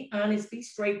place, be honest, be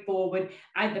straightforward.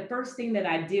 The first thing that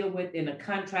I deal with in a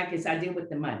contract is I deal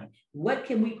with the money. What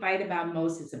can we fight about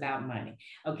most? It's about money.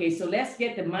 Okay, so let's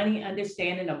get the money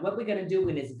understanding of what we're going to do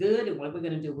when it's good and what we're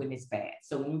going to do when it's bad.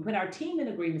 So when we put our team in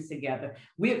agreements together,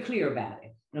 we're clear about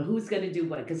it. Now, who's going to do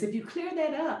what? Because if you clear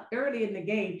that up early in the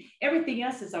game, everything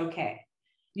else is okay.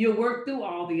 You'll work through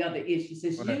all the other issues.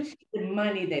 It's usually the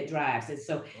money that drives it.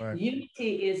 So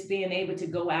unity is being able to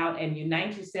go out and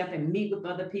unite yourself and meet with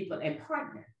other people and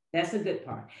partner. That's a good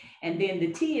part. And then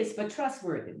the T is for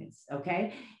trustworthiness,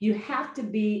 okay? You have to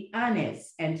be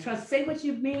honest and trust. Say what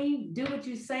you mean, do what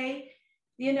you say.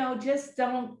 Just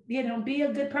don't, be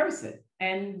a good person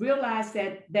and realize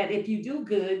that if you do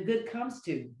good, good comes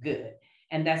to good.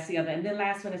 And that's the other. And the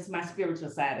last one is my spiritual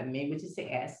side of me, which is the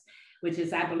S, which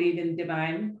is I believe in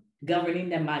divine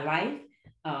governing in my life,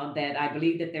 that I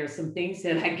believe that there are some things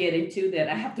that I get into that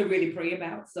I have to really pray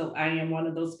about. So I am one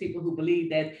of those people who believe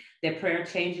that prayer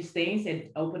changes things and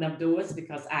open up doors,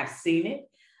 because I've seen it.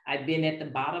 I've been at the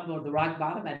bottom or the rock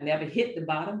bottom. I never hit the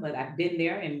bottom, but I've been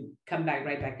there and come back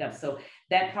right back up. So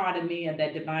that part of me, and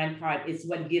that divine part, is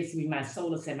what gives me my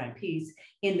solace and my peace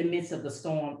in the midst of the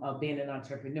storm of being an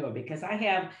entrepreneur, because I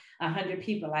have 100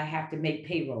 people I have to make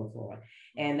payroll for.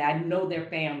 And I know their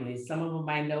families. Some of them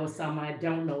I know, some I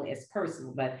don't know as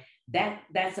personal, but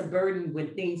that's a burden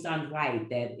when things aren't right,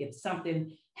 that if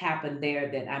something happened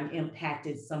there, that I'm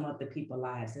impacted some of the people's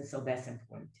lives. And so that's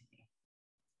important to me.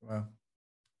 Wow.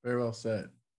 Very well said.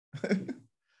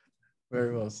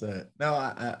 Very well said. No,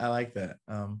 I like that.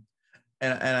 And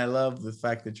I love the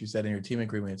fact that you said in your team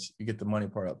agreements, you get the money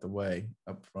part out the way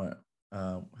up front,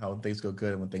 how things go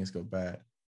good and when things go bad.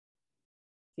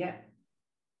 Yeah.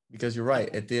 Because you're right.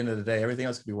 At the end of the day, everything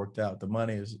else can be worked out. The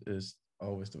money is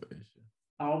always the issue.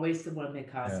 Always the one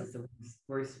that causes the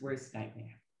worst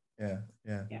nightmare. Yeah.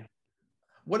 Yeah.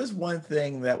 What is one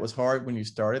thing that was hard when you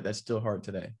started that's still hard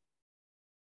today?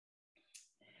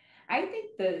 I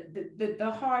think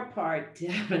the hard part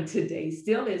today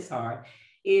still is hard,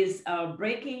 is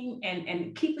breaking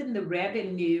and keeping the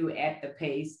revenue at the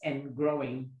pace and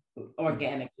growing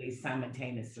organically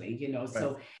simultaneously, you know. Right.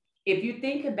 So if you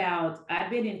think about,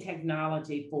 I've been in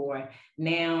technology for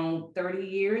now 30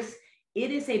 years.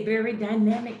 It is a very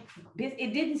dynamic business.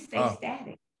 It didn't stay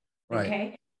static. Right. Okay.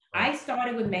 Right. I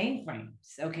started with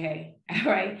mainframes. Okay.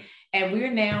 All right. And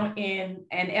we're now in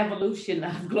an evolution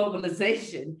of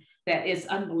globalization that is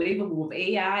unbelievable with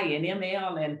AI and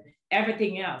ML and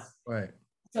everything else. Right.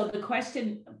 So the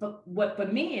question, what for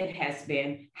me it has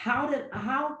been,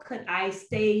 how could I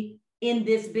stay in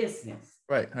this business?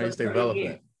 Right. How do you stay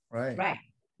relevant? Right. Right.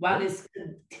 While it's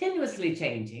continuously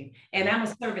changing, and I'm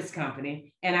a service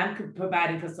company, and I'm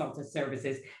providing consultant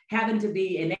services, having to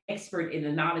be an expert in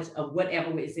the knowledge of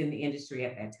whatever is in the industry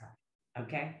at that time.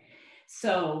 Okay.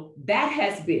 So that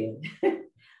has been,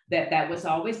 that was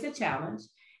always the challenge.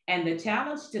 And the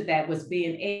challenge to that was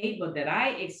that I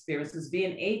experienced was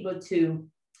being able to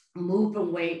move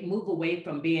away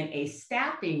from being a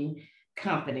staffing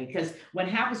company. Because what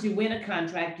happens, you win a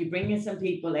contract, you bring in some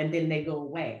people, and then they go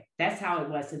away. That's how it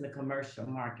was in the commercial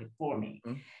market for me.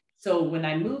 Mm-hmm. So when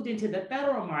I moved into the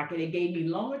federal market, it gave me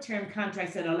longer term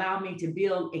contracts that allowed me to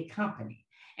build a company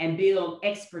and build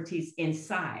expertise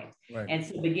inside. Right. And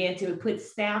so began to put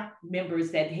staff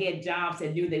members that had jobs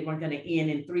and knew they weren't going to end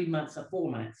in 3 months or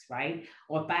 4 months, right?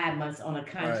 Or 5 months on a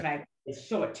contract that's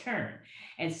short term.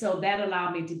 And so that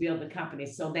allowed me to build the company.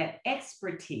 So that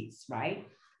expertise, right,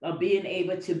 of being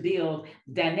able to build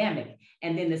dynamic.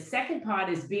 And then the second part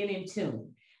is being in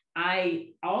tune.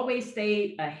 I always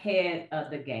stayed ahead of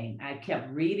the game. I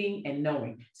kept reading and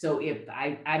knowing. So if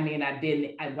I've been at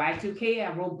Y2K,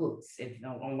 I wrote books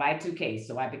on Y2K.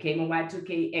 So I became a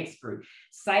Y2K expert.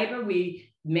 Cyber, we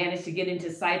managed to get into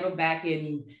cyber back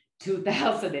in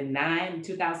 2009,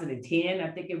 2010, I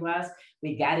think it was.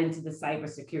 We got into the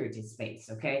cybersecurity space,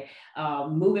 okay?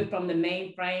 Moving from the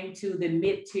mainframe to the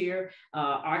mid-tier,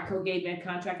 Arco gave me a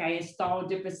contract. I installed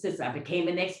different systems. I became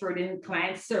an expert in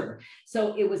client server.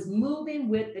 So it was moving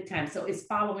with the time. So it's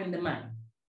following the money.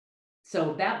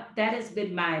 So that has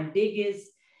been my biggest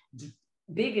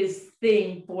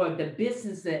thing for the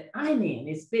business that I'm in.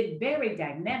 It's been very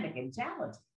dynamic and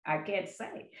challenging, I can't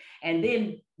say. And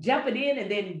then jumping in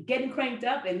and then getting cranked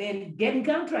up and then getting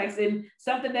contracts in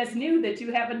something that's new that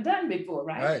you haven't done before,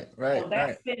 right? Right. So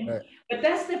that's but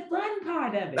that's the fun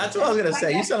part of it. That's what I was going to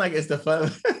say. You sound like it's the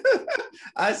fun.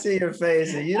 I see your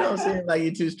face and you don't seem like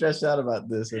you're too stressed out about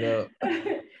this at all.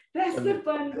 That's the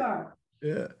fun part.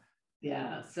 Yeah.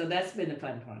 Yeah. So that's been the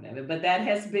fun part of it. But that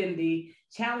has been the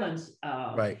challenge.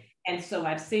 Right. And so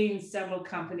I've seen several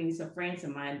companies or friends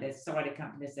of mine that started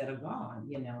companies that are gone.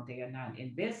 You know, they are not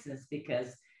in business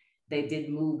because they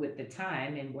didn't move with the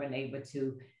time and weren't able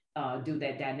to do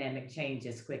that dynamic change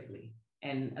as quickly.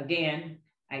 And again,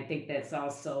 I think that's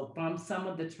also from some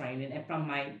of the training and from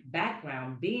my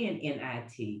background being in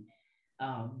IT.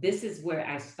 This is where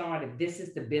I started. This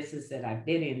is the business that I've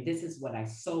been in. This is what I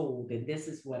sold, and this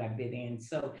is what I've been in.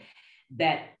 So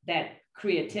that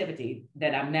creativity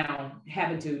that I'm now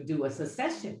having to do a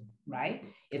succession, right?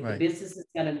 If the business is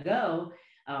going to go,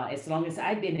 as long as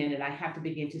I've been in it, I have to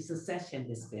begin to succession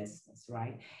this business,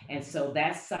 right? And so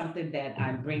that's something that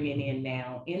I'm bringing in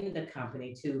now in the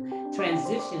company to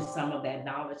transition some of that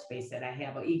knowledge base that I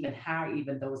have, or even hire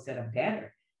even those that are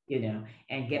better, you know,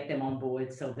 and get them on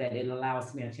board so that it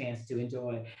allows me a chance to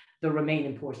enjoy the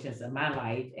remaining portions of my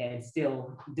life and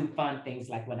still do fun things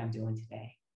like what I'm doing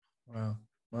today.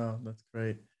 Wow, that's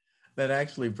great. That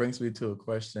actually brings me to a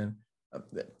question,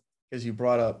 because you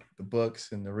brought up the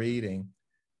books and the reading.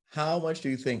 How much do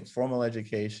you think formal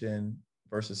education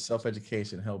versus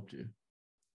self-education helped you?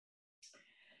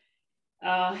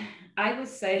 I would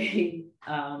say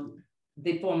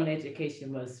the formal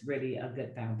education was really a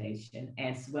good foundation,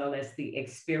 as well as the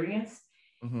experience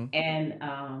and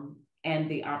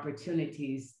the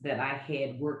opportunities that I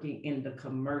had working in the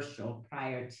commercial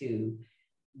prior to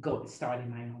starting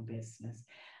my own business.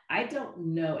 I don't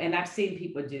know, and I've seen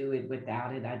people do it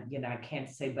without it. I can't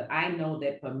say, but I know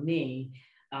that for me,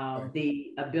 Right.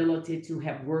 the ability to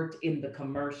have worked in the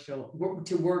commercial,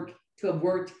 to have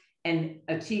worked and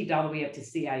achieved all the way up to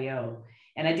CIO.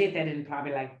 And I did that in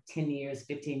probably like 10 years,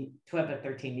 15, 12 or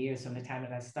 13 years from the time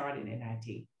that I started in IT. I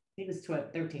think it was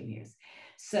 12, 13 years.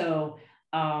 So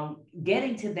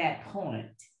getting to that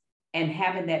point and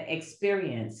having that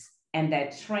experience and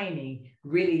that training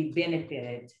really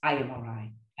benefited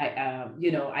IMRI.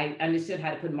 I understood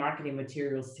how to put marketing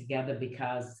materials together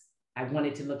because I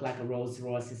wanted to look like a Rolls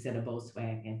Royce instead of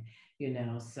Volkswagen,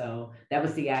 so that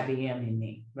was the IBM in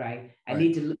me, right? I Right.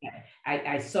 need to look at,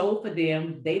 I sold for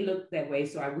them, they looked that way,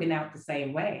 so I went out the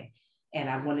same way. And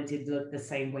I wanted to look the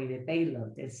same way that they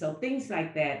looked. And so things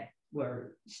like that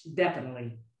were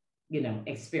definitely,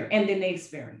 experience. And then the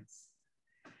experience.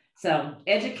 So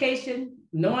education,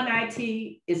 knowing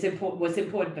IT was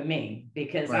important for me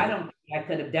because I Right. don't think I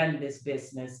could have done this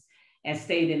business and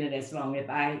stayed in it as long if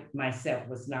I myself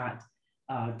was not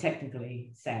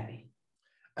technically savvy.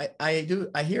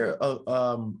 I hear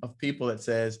of people that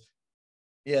says,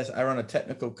 yes, I run a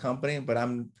technical company, but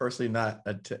I'm personally not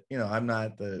I'm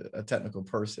not a technical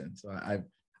person. So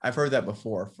I've heard that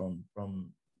before from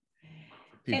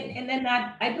people. And then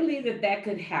I believe that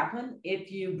could happen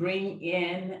if you bring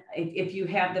in, if you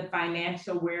have the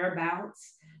financial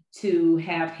whereabouts to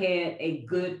have had a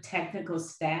good technical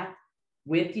staff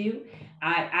with you.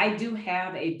 I do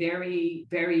have a very,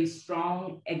 very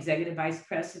strong executive vice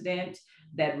president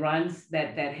that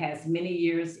has many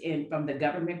years in from the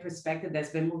government perspective, that's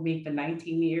been with me for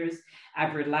 19 years.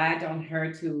 I've relied on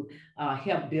her to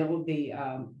help build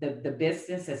the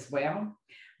business as well.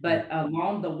 But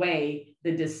along the way,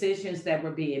 the decisions that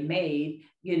were being made,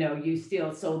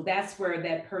 so that's where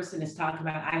that person is talking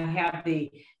about. I have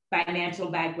the financial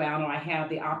background or I have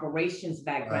the operations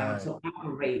background to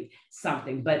operate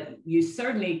something, but you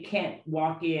certainly can't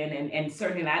walk in and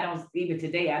certainly even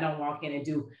today, I don't walk in and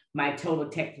do my total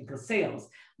technical sales,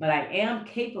 but I am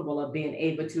capable of being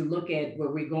able to look at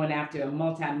where we're going after a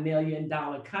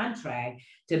multi-million-dollar contract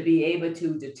to be able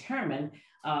to determine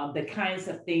the kinds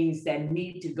of things that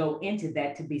need to go into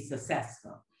that to be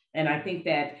successful. And I think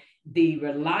that the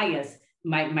reliance,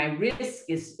 my risk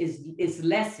is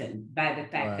lessened by the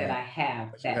fact that I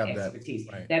have that expertise.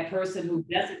 That person who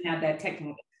doesn't have that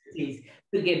technical expertise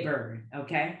could get burned,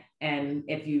 okay? And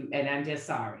I'm just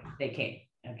sorry, they can't,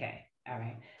 okay? All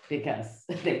right, because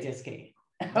they just can't.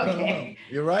 Okay.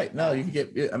 No. You're right. No, you can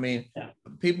get,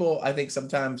 people, I think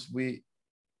sometimes we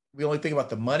only think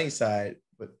about the money side,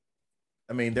 but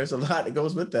I mean, there's a lot that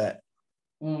goes with that.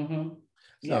 Mm-hmm.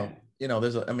 So,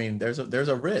 there's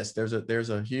a risk. There's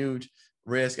a huge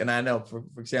risk. And I know, for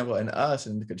example, in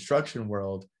the construction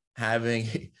world,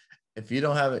 if you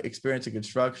don't have experience in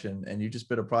construction and you just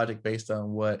build a project based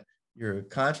on what your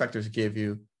contractors give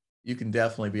you, you can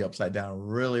definitely be upside down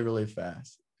really, really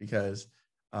fast because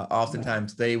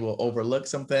oftentimes they will overlook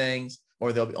some things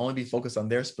or they'll only be focused on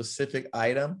their specific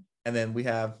item. And then we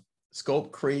have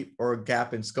scope creep or a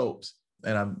gap in scopes.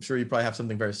 And I'm sure you probably have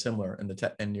something very similar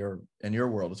in your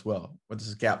world as well, where this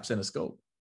is gaps in a scope.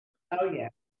 Oh yeah,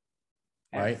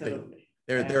 right. Absolutely.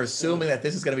 They're assuming that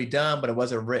this is going to be done, but it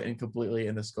wasn't written completely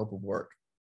in the scope of work.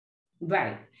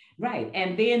 Right.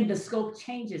 And then the scope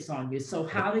changes on you. So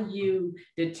how do you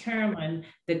determine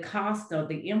the cost or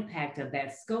the impact of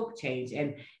that scope change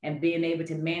and being able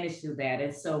to manage through that?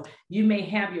 And so you may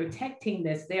have your tech team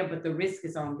that's there, but the risk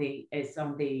is on the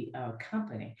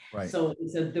company. Right. So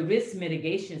the risk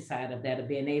mitigation side of that, of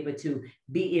being able to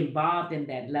be involved in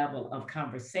that level of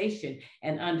conversation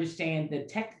and understand the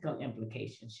technical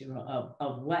implications,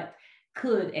 of what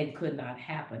could and could not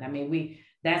happen. I mean,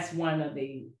 that's one of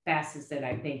the facets that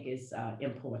I think is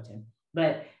important.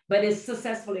 But it's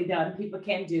successfully done. People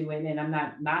can do it, and I'm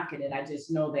not knocking it. I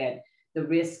just know that the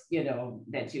risk,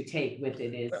 that you take with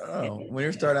it is. When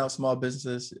you're starting out small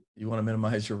businesses, you want to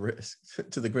minimize your risk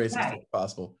to the greatest extent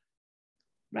possible.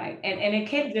 Right. And it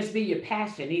can't just be your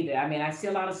passion either. I mean, I see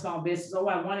a lot of small businesses,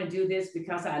 I want to do this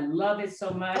because I love it so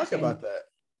much. Talk about that.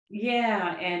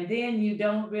 Yeah, and then you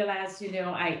don't realize,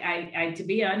 I to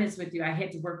be honest with you, I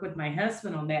had to work with my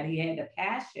husband on that. He had a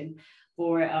passion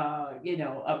for,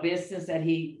 a business that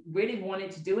he really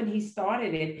wanted to do, and he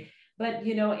started it. But, at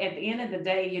the end of the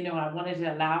day, I wanted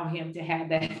to allow him to have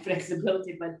that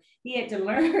flexibility, but he had to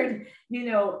learn,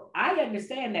 I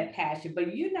understand that passion,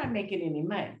 but you're not making any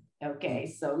money. Okay,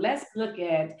 so let's look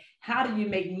at how do you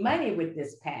make money with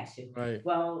this passion? Right.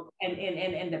 Well, and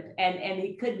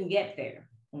he couldn't get there.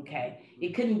 Okay,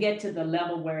 it couldn't get to the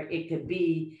level where it could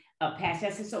be a passion.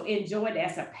 I said, so enjoy it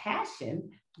as a passion,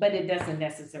 but it doesn't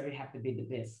necessarily have to be the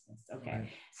business. Okay. Right.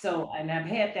 So, and I've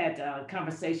had that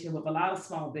conversation with a lot of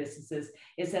small businesses,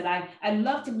 is that I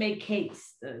love to make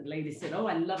cakes. The lady said, oh,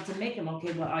 I love to make them.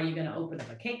 Okay, well, are you going to open up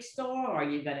a cake store? Or are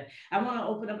you going to, I want to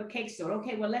open up a cake store.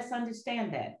 Okay, well, let's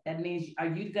understand that. That means, are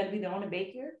you going to be the only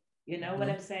baker? You know what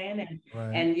I'm saying? And,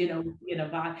 Right. and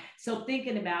so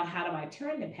thinking about how do I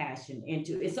turn the passion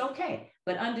into, it's okay,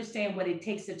 but understand what it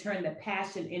takes to turn the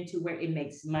passion into where it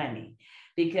makes money.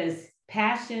 Because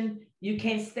passion, you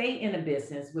can't stay in a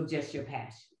business with just your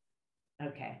passion.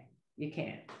 Okay, you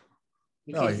can't.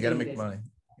 You got to make money.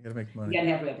 You got to make money. You got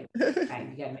to have revenue. Right,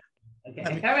 you got to make money.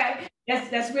 Okay, all right.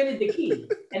 That's really the key,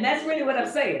 and that's really what I'm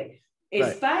saying.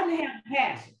 It's fine to have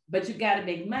passion, but you got to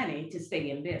make money to stay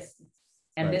in business.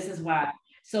 And this is why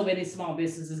so many small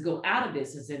businesses go out of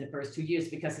business in the first 2 years,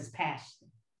 because it's passion.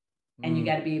 And you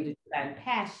got to be able to find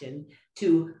passion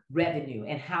to revenue.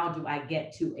 And how do I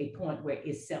get to a point where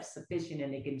it's self-sufficient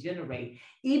and it can generate,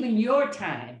 even your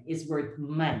time is worth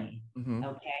money.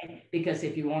 Okay. Because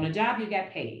if you own a job, you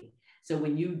got paid. So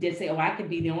when you did say, oh, I could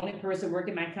be the only person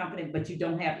working my company, but you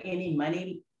don't have any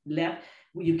money left,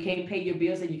 you can't pay your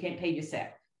bills and you can't pay yourself.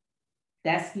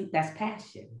 That's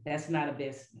passion. That's not a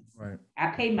business. Right.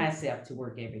 I pay myself to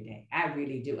work every day. I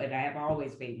really do. And I have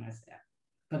always paid myself.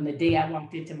 From the day I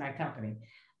walked into my company,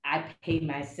 I paid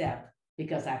myself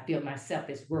because I feel myself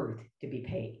is worth to be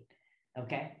paid.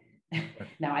 Okay.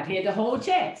 Now I've had to hold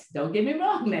checks. Don't get me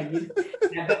wrong. Now I've been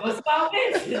a small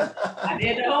business. I've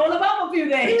had to hold them up a few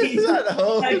days. But I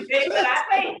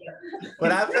paid it.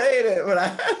 But I paid it.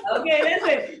 Okay, that's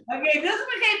it. Okay, this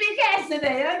one can't be cash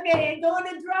today. Okay, going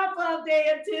to drop off day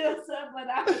or two. But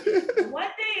one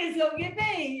day it's gonna get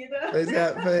paid. You know. It's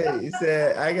got paid. He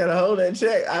said, "I gotta hold that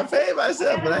check. I paid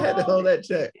myself, but I had to hold that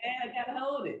check." Yeah, I gotta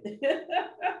hold it.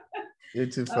 You're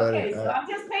too funny. Okay, so I'm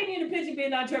just painting a picture of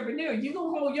being an entrepreneur. You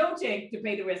gonna hold your check to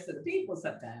pay the rest of the people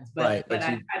sometimes, but I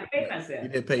pay myself. You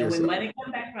did pay and yourself. when money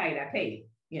come back right, I pay it.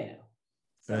 You know.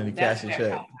 So then you cash your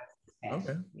check.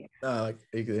 Okay. Yeah. Like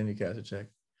then you cash a check.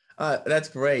 That's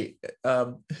great.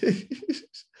 I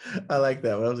like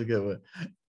that one. That was a good one.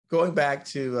 Going back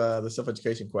to the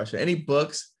self-education question, any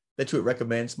books that you would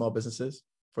recommend small businesses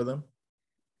for them?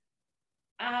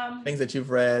 Things that you've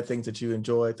read, things that you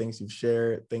enjoy, things you've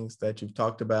shared, things that you've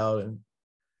talked about. And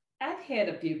I've had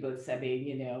a few books, that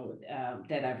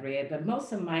I've read, but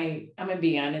most of I'm going to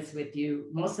be honest with you,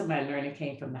 most of my learning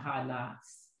came from the hard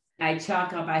knocks. I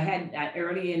chalk up,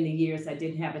 early in the years, I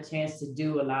didn't have a chance to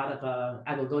do a lot of,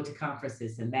 I would go to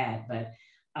conferences and that, but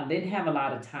I didn't have a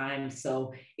lot of time.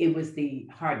 So it was the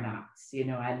hard knocks.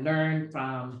 I learned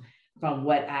from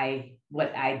what I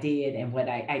did and what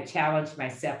I challenged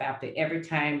myself after every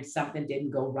time something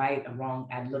didn't go right or wrong,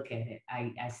 I look at it.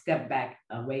 I step back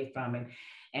away from it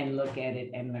and look at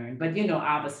it and learn. But,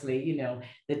 obviously,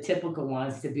 the typical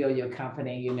ones to build your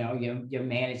company, your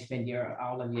management,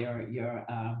 all of your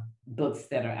books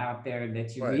that are out there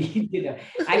that you read,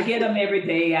 I get them every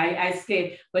day. I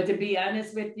skate. But to be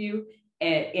honest with you,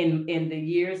 in the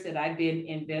years that I've been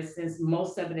in business,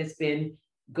 most of it has been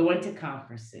going to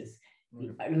conferences,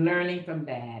 learning from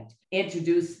that,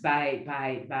 introduced by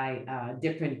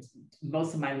different,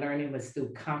 most of my learning was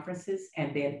through conferences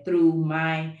and then through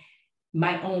my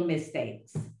own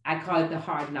mistakes. I call it the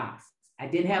hard knocks. I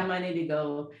didn't have money to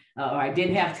go, or I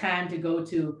didn't have time to go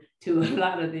to a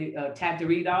lot of the time to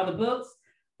read all the books.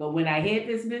 But when I had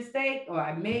this mistake, or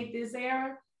I made this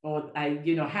error, or I,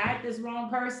 hired this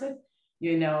wrong person,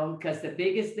 because the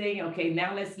biggest thing, okay,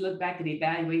 now let's look back and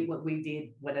evaluate what we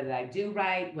did. What did I do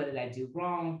right? What did I do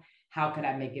wrong? How could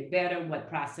I make it better? What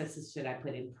processes should I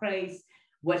put in place?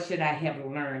 What should I have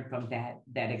learned from that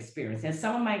experience? And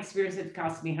some of my experiences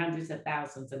cost me hundreds of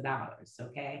thousands of dollars,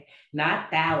 okay? Not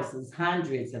thousands,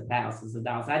 hundreds of thousands of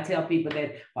dollars. I tell people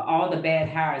that for all the bad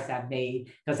hires I've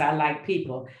made, because I like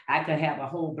people, I could have a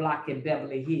whole block in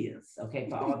Beverly Hills, okay,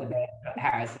 for all the bad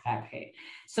hires that I've had.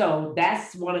 So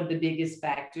that's one of the biggest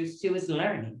factors too, is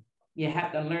learning. You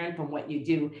have to learn from what you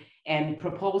do. And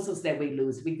proposals that we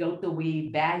lose, we go through, we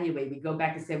evaluate, we go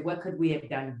back and say, what could we have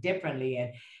done differently?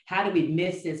 And how do we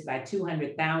miss this by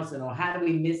 200,000? Or how do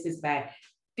we miss this by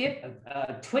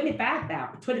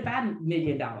 $25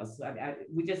 million?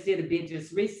 We just did a bid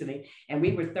just recently, and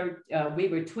we were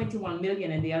 21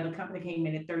 million, and the other company came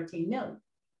in at 13 million.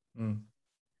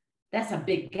 That's a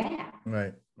big gap.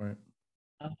 Right.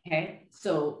 Okay,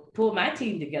 so pull my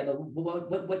team together.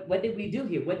 What did we do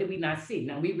here? What did we not see?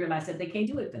 Now we realize that they can't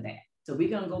do it for that. So we're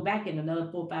gonna go back in another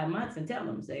 4 or 5 months and tell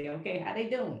them, say, okay, how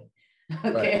they doing?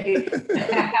 Okay,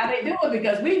 how they doing?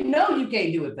 Because we know you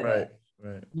can't do it for that.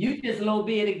 Right. You just low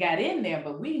bid and got in there,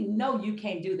 but we know you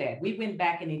can't do that. We went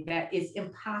back and it's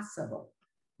impossible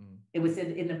It was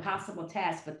an impossible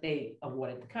task, but they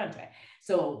awarded the contract.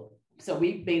 So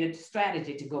we made a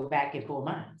strategy to go back in 4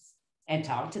 months and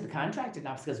talk to the contracting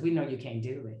office because we know you can't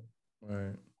do it.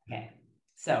 Right. Okay.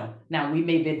 So now we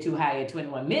may have been too high at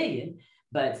 21 million,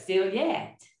 but still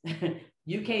yet,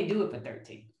 you can't do it for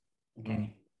 13.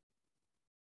 Okay.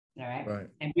 All right. Right.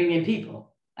 And bring in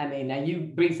people. I mean, now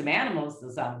you bring some animals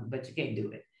or something, but you can't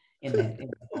do it in that.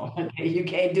 Okay. You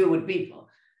can't do it with people.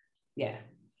 Yeah.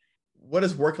 What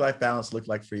does work-life balance look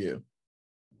like for you?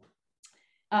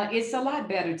 It's a lot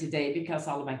better today because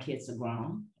all of my kids are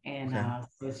grown, and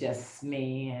so it's just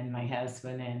me and my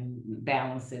husband, and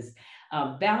balances.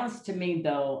 Balance to me,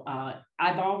 though,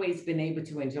 I've always been able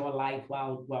to enjoy life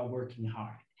while working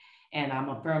hard, and I'm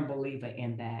a firm believer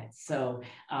in that. So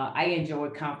I enjoy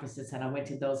conferences, and I went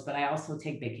to those, but I also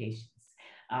take vacations.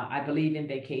 I believe in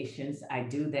vacations. I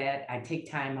do that. I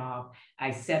take time off.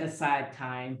 I set aside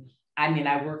time. I mean,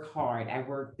 I work hard. I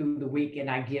work through the week, and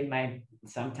I give my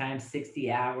sometimes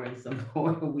 60 hours or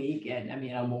more a week. And I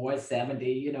mean, or more, 70,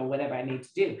 you know, whatever I need to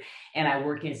do. And I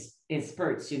work in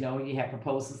spurts, you know, you have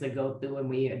proposals that go through and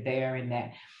we are there and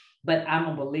that. But I'm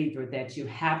a believer that you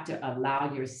have to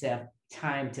allow yourself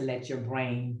time to let your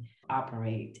brain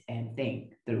operate and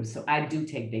think through. So I do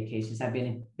take vacations. I've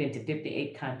been to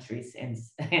 58 countries and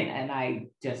I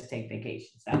just take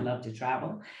vacations. I love to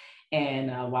travel.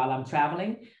 And while I'm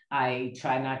traveling, I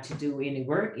try not to do any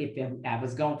work. If I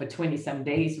was gone for 20 some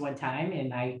days one time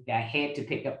and I had to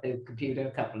pick up the computer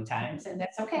a couple of times, and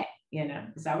that's okay. You know,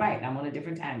 it's all right. I'm on a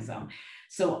different time zone.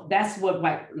 So that's what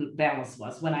balance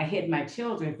was. When I had my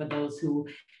children, for those who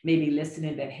may be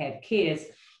listening that had kids,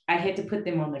 I had to put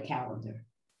them on the calendar.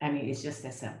 I mean, it's just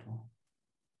that simple.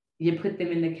 You put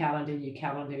them in the calendar, you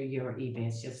calendar your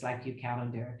events, just like you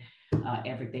calendar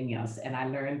everything else. And I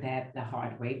learned that the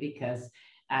hard way because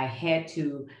I had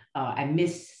to, I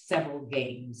missed several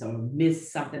games or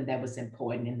missed something that was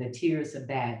important. And the tears of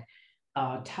that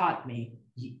taught me,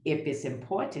 if it's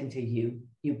important to you,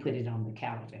 you put it on the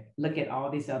calendar. Look at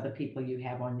all these other people you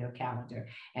have on your calendar.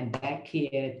 And that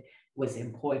kid was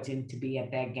important to be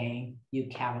at that game, you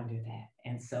calendar that.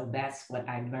 And so that's what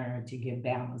I learned, to give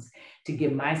balance, to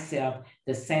give myself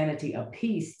the sanity of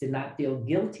peace, to not feel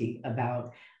guilty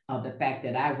about the fact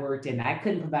that I worked and I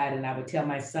couldn't provide. And I would tell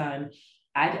my son,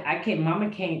 I can't, mama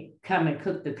can't come and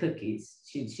cook the cookies.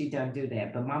 She doesn't do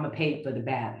that, but mama paid for the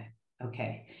batter,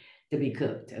 okay, to be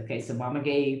cooked. Okay, so mama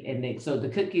gave, and so the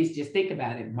cookies, just think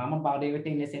about it. Mama bought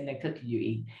everything that's in that cookie you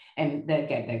eat. And that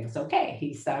was okay.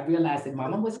 He started realizing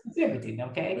mama was contributing,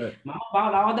 okay? Right. Mama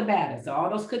bought all the batter. So all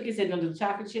those cookies and the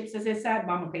chocolate chips that's inside,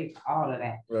 mama paid for all of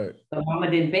that. Right. But mama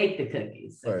didn't bake the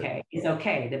cookies, okay? Right. It's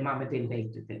okay that mama didn't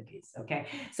bake the cookies, okay?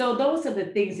 So those are the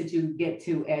things that you get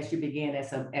to as you begin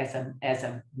as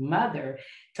a mother,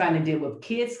 trying to deal with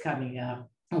kids coming up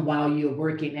while you're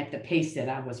working at the pace that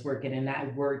I was working. And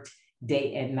I worked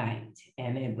day and night.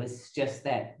 And it was just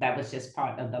that was just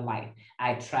part of the life.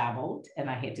 I traveled and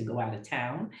I had to go out of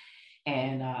town,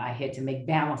 and I had to make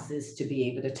balances to be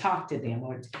able to talk to them.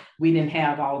 Or we didn't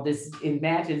have all this,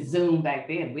 imagine Zoom back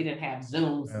then. We didn't have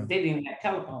Zooms. Yeah. They didn't have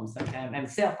telephones sometimes, and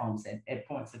cell phones at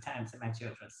points of times in my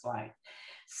children's life.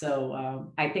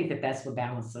 So I think that's what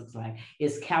balance looks like,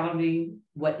 is calendaring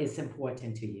what is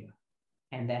important to you.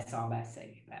 And that's all I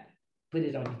say about it. Put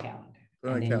it on your calendar,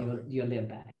 and then you'll live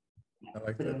by it. I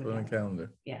like that. Put on a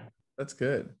calendar. Yeah. That's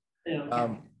good.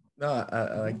 No,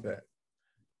 I like that.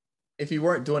 If you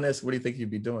weren't doing this, what do you think you'd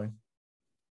be doing?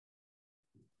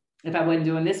 If I wasn't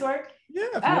doing this work?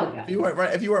 Yeah. If you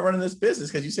weren't running this business,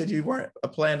 because you said you weren't a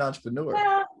planned entrepreneur.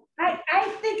 Well, I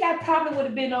think I probably would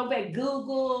have been over at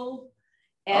Google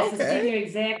as a senior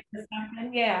executive or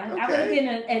something. Yeah. Okay. I would have been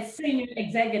a senior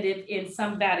executive in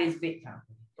somebody's big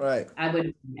company. Right. I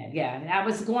would, yeah. I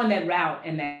was going that route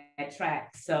and that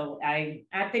track. So I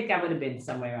think I would have been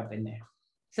somewhere up in there.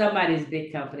 Somebody's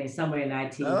big company, somewhere in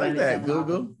IT. I like that.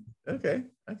 Google. Okay.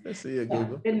 I can see you at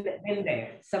Google. Been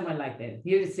there, somewhere like that.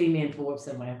 You'd see me in Forbes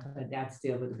somewhere, but I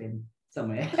still would have been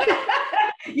somewhere. That's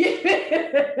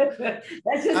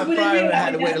just I probably would have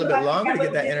had to wait a little bit longer to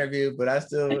get that interview, but I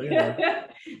still, you know.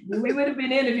 We would have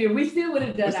been interviewed. We still would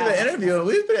have done it.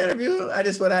 We've been interviewed. I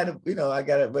just would have had to, I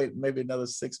got to wait maybe another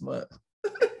 6 months.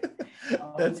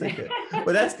 That's okay.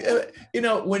 But that's,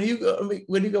 when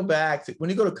you go back, when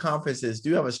you go to conferences, do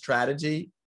you have a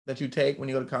strategy that you take when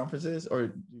you go to conferences, or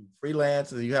do you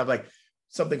freelance, or do you have like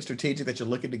something strategic that you're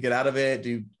looking to get out of it?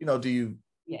 Do you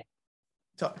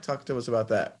talk to us about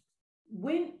that?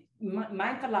 When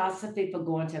my philosophy for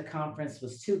going to a conference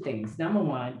was two things. Number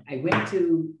one, I went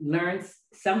to learn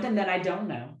something that I don't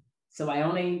know. So I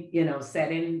only,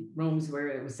 sat in rooms where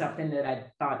it was something that I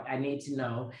thought I need to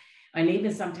know. And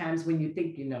even sometimes when you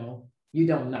think you know, you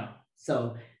don't know.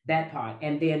 So that part.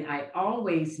 And then I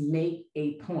always make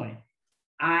a point.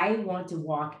 I want to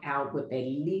walk out with at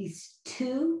least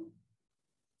 2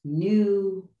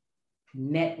 new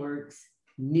networks,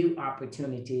 new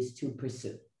opportunities to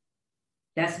pursue.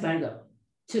 That's my goal.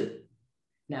 2.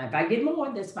 Now, if I get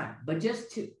more, that's fine, but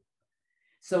just 2.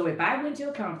 So if I went to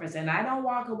a conference and I don't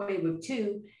walk away with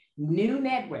 2 new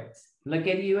networks, look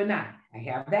at you and I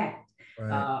have that.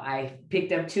 Right. I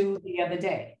picked up 2 the other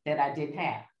day that I didn't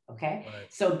have. Okay. Right.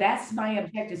 So that's my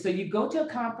objective. So you go to a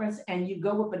conference and you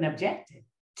go with an objective.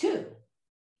 2.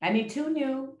 I need 2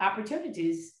 new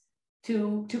opportunities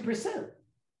to pursue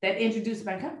that introduce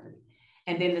my company.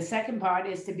 And then the second part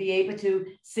is to be able to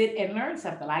sit and learn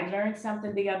something. I learned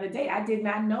something the other day. I did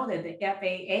not know that the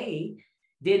FAA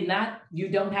did not, you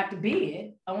don't have to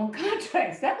bid on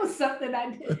contracts. That was something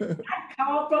I did. I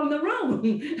called from the room.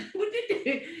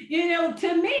 You know,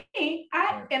 to me,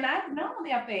 I've known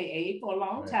FAA for a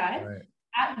long time.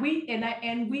 Right. We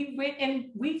went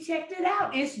and we checked it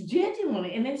out. It's genuine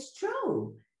and it's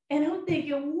true. And I'm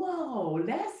thinking, whoa,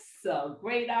 that's a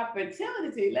great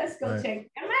opportunity. Let's go check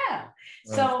them out.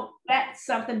 Right. So that's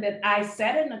something that I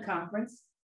said in the conference,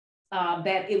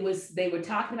 that they were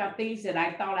talking about things that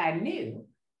I thought I knew,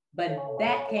 but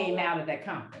that came out of that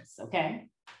conference. Okay.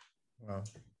 Wow.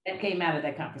 That came out of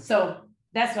that conference. So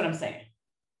that's what I'm saying.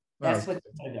 That's what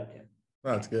you're going to do.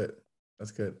 Well, that's good.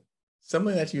 That's good.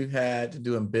 Something that you had to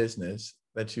do in business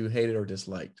that you hated or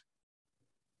disliked.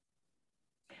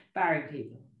 Firing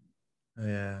people.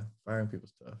 Yeah, firing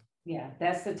people's tough. Yeah,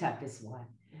 that's the toughest one.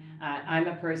 I'm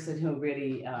a person who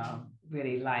really,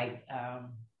 really like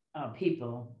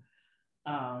people,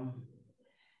 and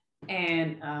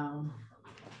I'm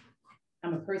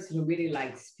a person who really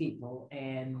likes people,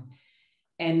 and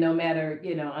no matter,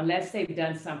 you know, unless they've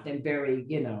done something very,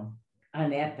 you know,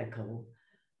 unethical,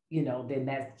 you know, then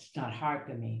that's not hard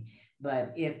for me.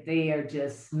 But if they are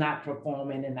just not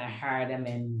performing and I hired them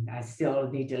and I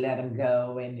still need to let them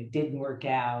go and it didn't work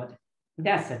out,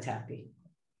 that's a toughie.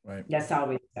 Right. That's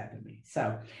always tough for me.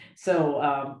 So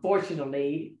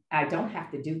fortunately, I don't have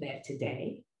to do that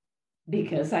today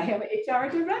because I have an HR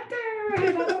director. And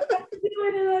I don't have to do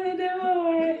it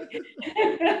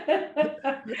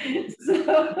So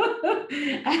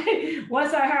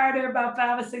once I hired her about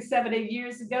 5 or 6, 7, 8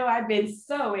 years ago, I've been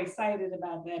so excited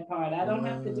about that part. I don't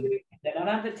have to do it. I don't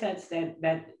have to touch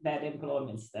that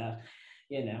employment stuff.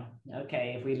 You know,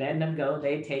 okay, if we let them go,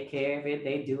 they take care of it.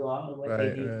 They do all of what they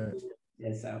need to do.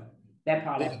 And so that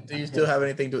part. Do you still have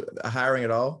anything to hiring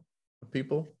at all?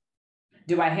 People?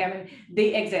 Do I have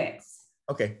the execs?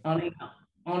 Okay.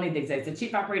 Only the execs. The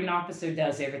chief operating officer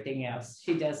does everything else.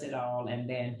 She does it all, and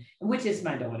then, which is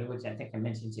my daughter, which I think I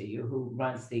mentioned to you, who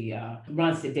runs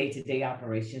the day-to-day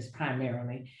operations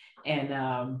primarily, and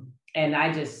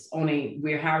I just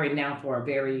we're hiring now for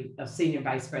a senior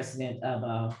vice president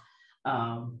of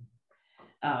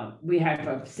we have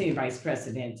a senior vice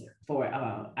president for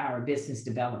our business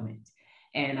development.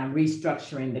 And I'm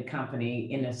restructuring the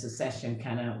company in a succession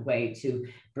kind of way to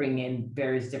bring in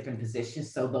various different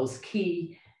positions. So those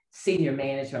key senior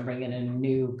managers, I'm bringing in a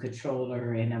new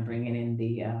controller, and I'm bringing in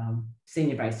the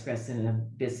senior vice president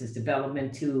of business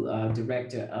development, to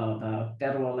director of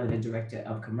federal and a director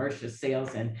of commercial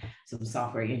sales, and some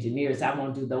software engineers. I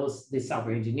won't do the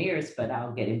software engineers, but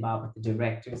I'll get involved with the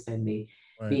directors and the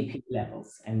VP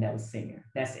levels and those senior.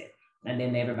 That's it. And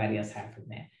then everybody else hired from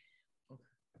that.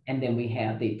 And then we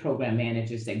have the program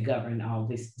managers that govern all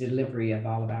this delivery of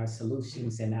all of our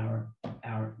solutions and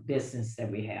our business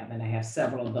that we have. And I have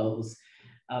several of those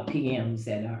PMs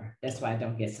that's why I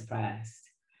don't get surprised.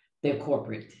 They're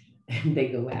corporate and they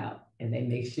go out and they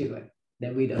make sure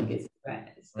that we don't get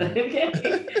surprised. Right. Okay.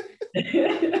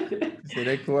 So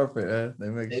they're corporate, they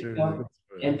make sure.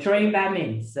 And trained by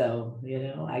me. So, you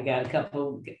know, I got a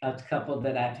couple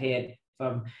that I've had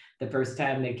from the first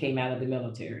time they came out of the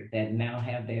military that now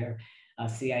have their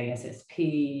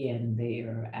CISSP, and they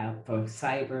are out for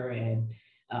cyber and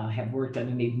have worked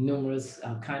underneath numerous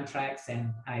contracts,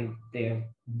 and they're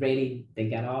ready. They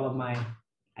got all of I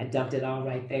dumped it all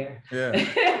right there. Yeah.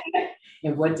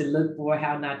 And what to look for,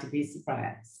 how not to be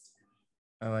surprised.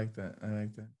 I like that.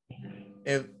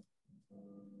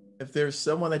 If there's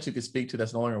someone that you could speak to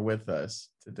that's no longer with us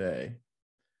today,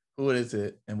 who is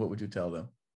it and what would you tell them?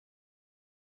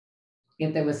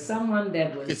 If there was someone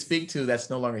that you could speak to that's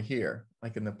no longer here,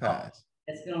 like in the past.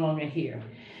 That's no longer here.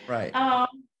 Right.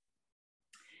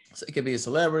 So it could be a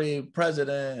celebrity,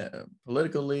 president, a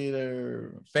political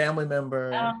leader, family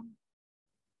member.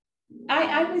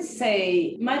 I would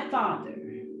say my father.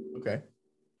 Okay.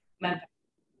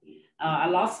 I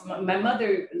lost my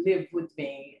mother lived with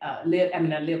me, lived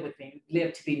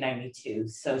to be 92.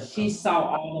 So she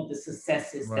saw all of the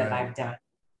successes that I've done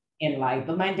in life,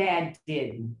 but my dad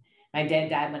didn't. My dad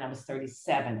died when I was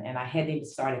 37 and I hadn't even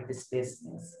started this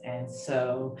business. And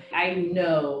so I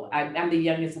know I'm the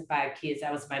youngest of 5 kids.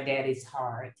 That was my daddy's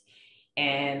heart.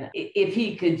 And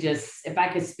if I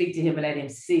could speak to him and let him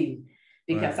see,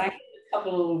 because I had a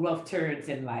couple of rough turns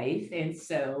in life. And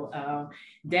so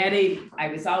Daddy, I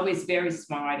was always very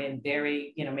smart and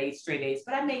very, made straight A's,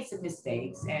 but I made some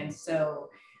mistakes. And so,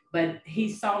 but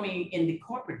he saw me in the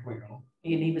corporate world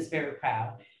and he was very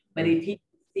proud. But if he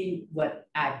could see what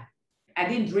I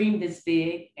didn't dream this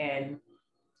big, and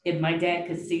if my dad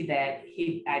could see that,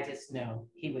 I just know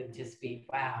he would just be,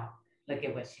 wow, look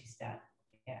at what she's done.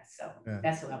 Yeah, so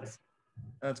that's what I was.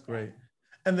 That's great.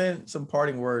 And then some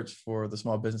parting words for the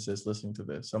small businesses listening to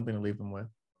this, something to leave them with.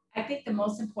 I think the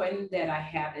most important that I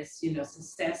have is,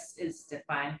 success is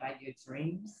defined by your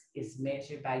dreams, it's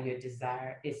measured by your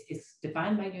desire, it's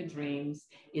defined by your dreams,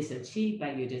 it's achieved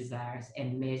by your desires,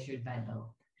 and measured by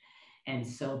both. And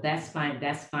so that's fine.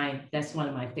 That's fine. That's one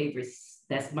of my favorites.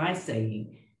 That's my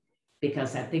saying,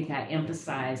 because I think I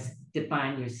emphasize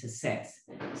define your success.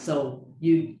 So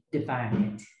you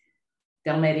define it.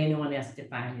 Don't let anyone else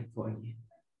define it for you.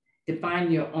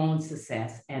 Define your own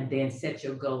success and then set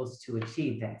your goals to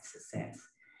achieve that success.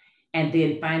 And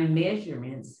then find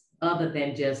measurements other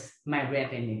than just my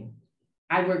revenue.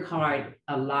 I worked hard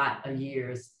a lot of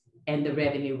years and the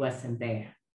revenue wasn't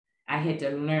there. I had to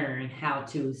learn how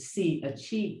to see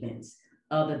achievements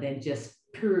other than just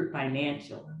pure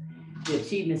financial. The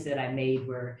achievements that I made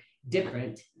were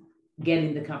different,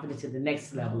 getting the company to the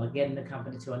next level or getting the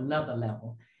company to another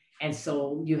level. And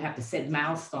so you have to set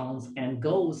milestones and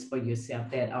goals for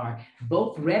yourself that are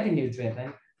both revenue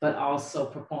driven, but also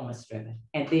performance driven.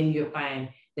 And then you'll find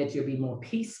that you'll be more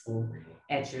peaceful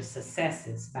at your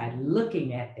successes by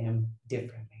looking at them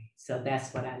differently. So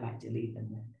that's what I like to leave them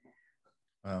with.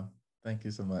 Wow. Thank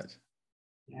you so much.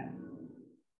 Yeah.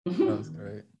 That was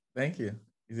great. Thank you.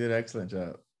 You did an excellent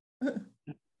job.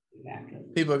 Exactly.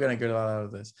 People are going to get a lot out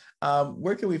of this.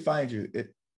 Where can we find you?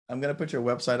 I'm going to put your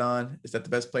website on. Is that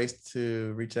the best place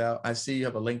to reach out? I see you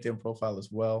have a LinkedIn profile as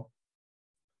well.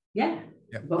 Yeah.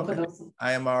 Both of those.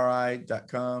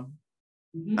 IMRI.com.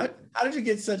 How did you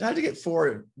get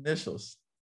 4 initials?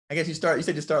 I guess you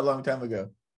said you started a long time ago.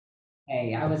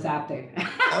 Hey, I was out there.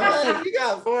 I'm like, you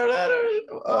got 4 letters.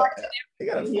 You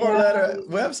got a 4-letter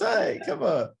website. Come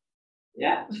on.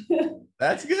 Yeah.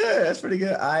 That's good. That's pretty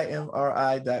good.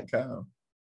 IMRI.com.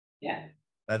 Yeah.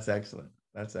 That's excellent.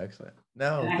 That's excellent.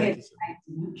 No, thank you. I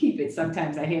keep it.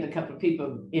 Sometimes I had a couple of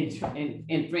people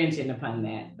infringing upon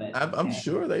that, but I'm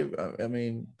sure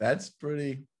that's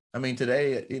pretty.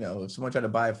 Today, if someone tried to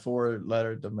buy a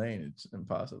 4-letter domain, it's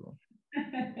impossible.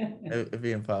 It'd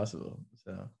be impossible.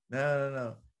 So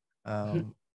no.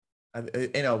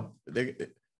 The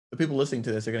people listening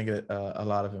to this are going to get a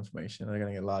lot of information. They're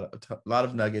going to get a lot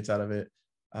of nuggets out of it.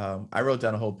 I wrote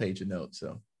down a whole page of notes,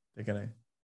 so they're gonna.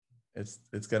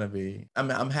 It's gonna be.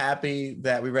 I'm happy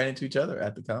that we ran into each other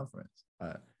at the conference.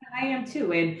 I am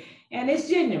too, and it's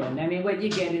genuine. What you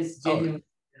get is genuine.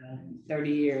 30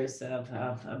 years of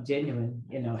genuine,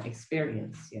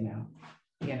 experience.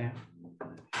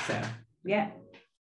 So yeah.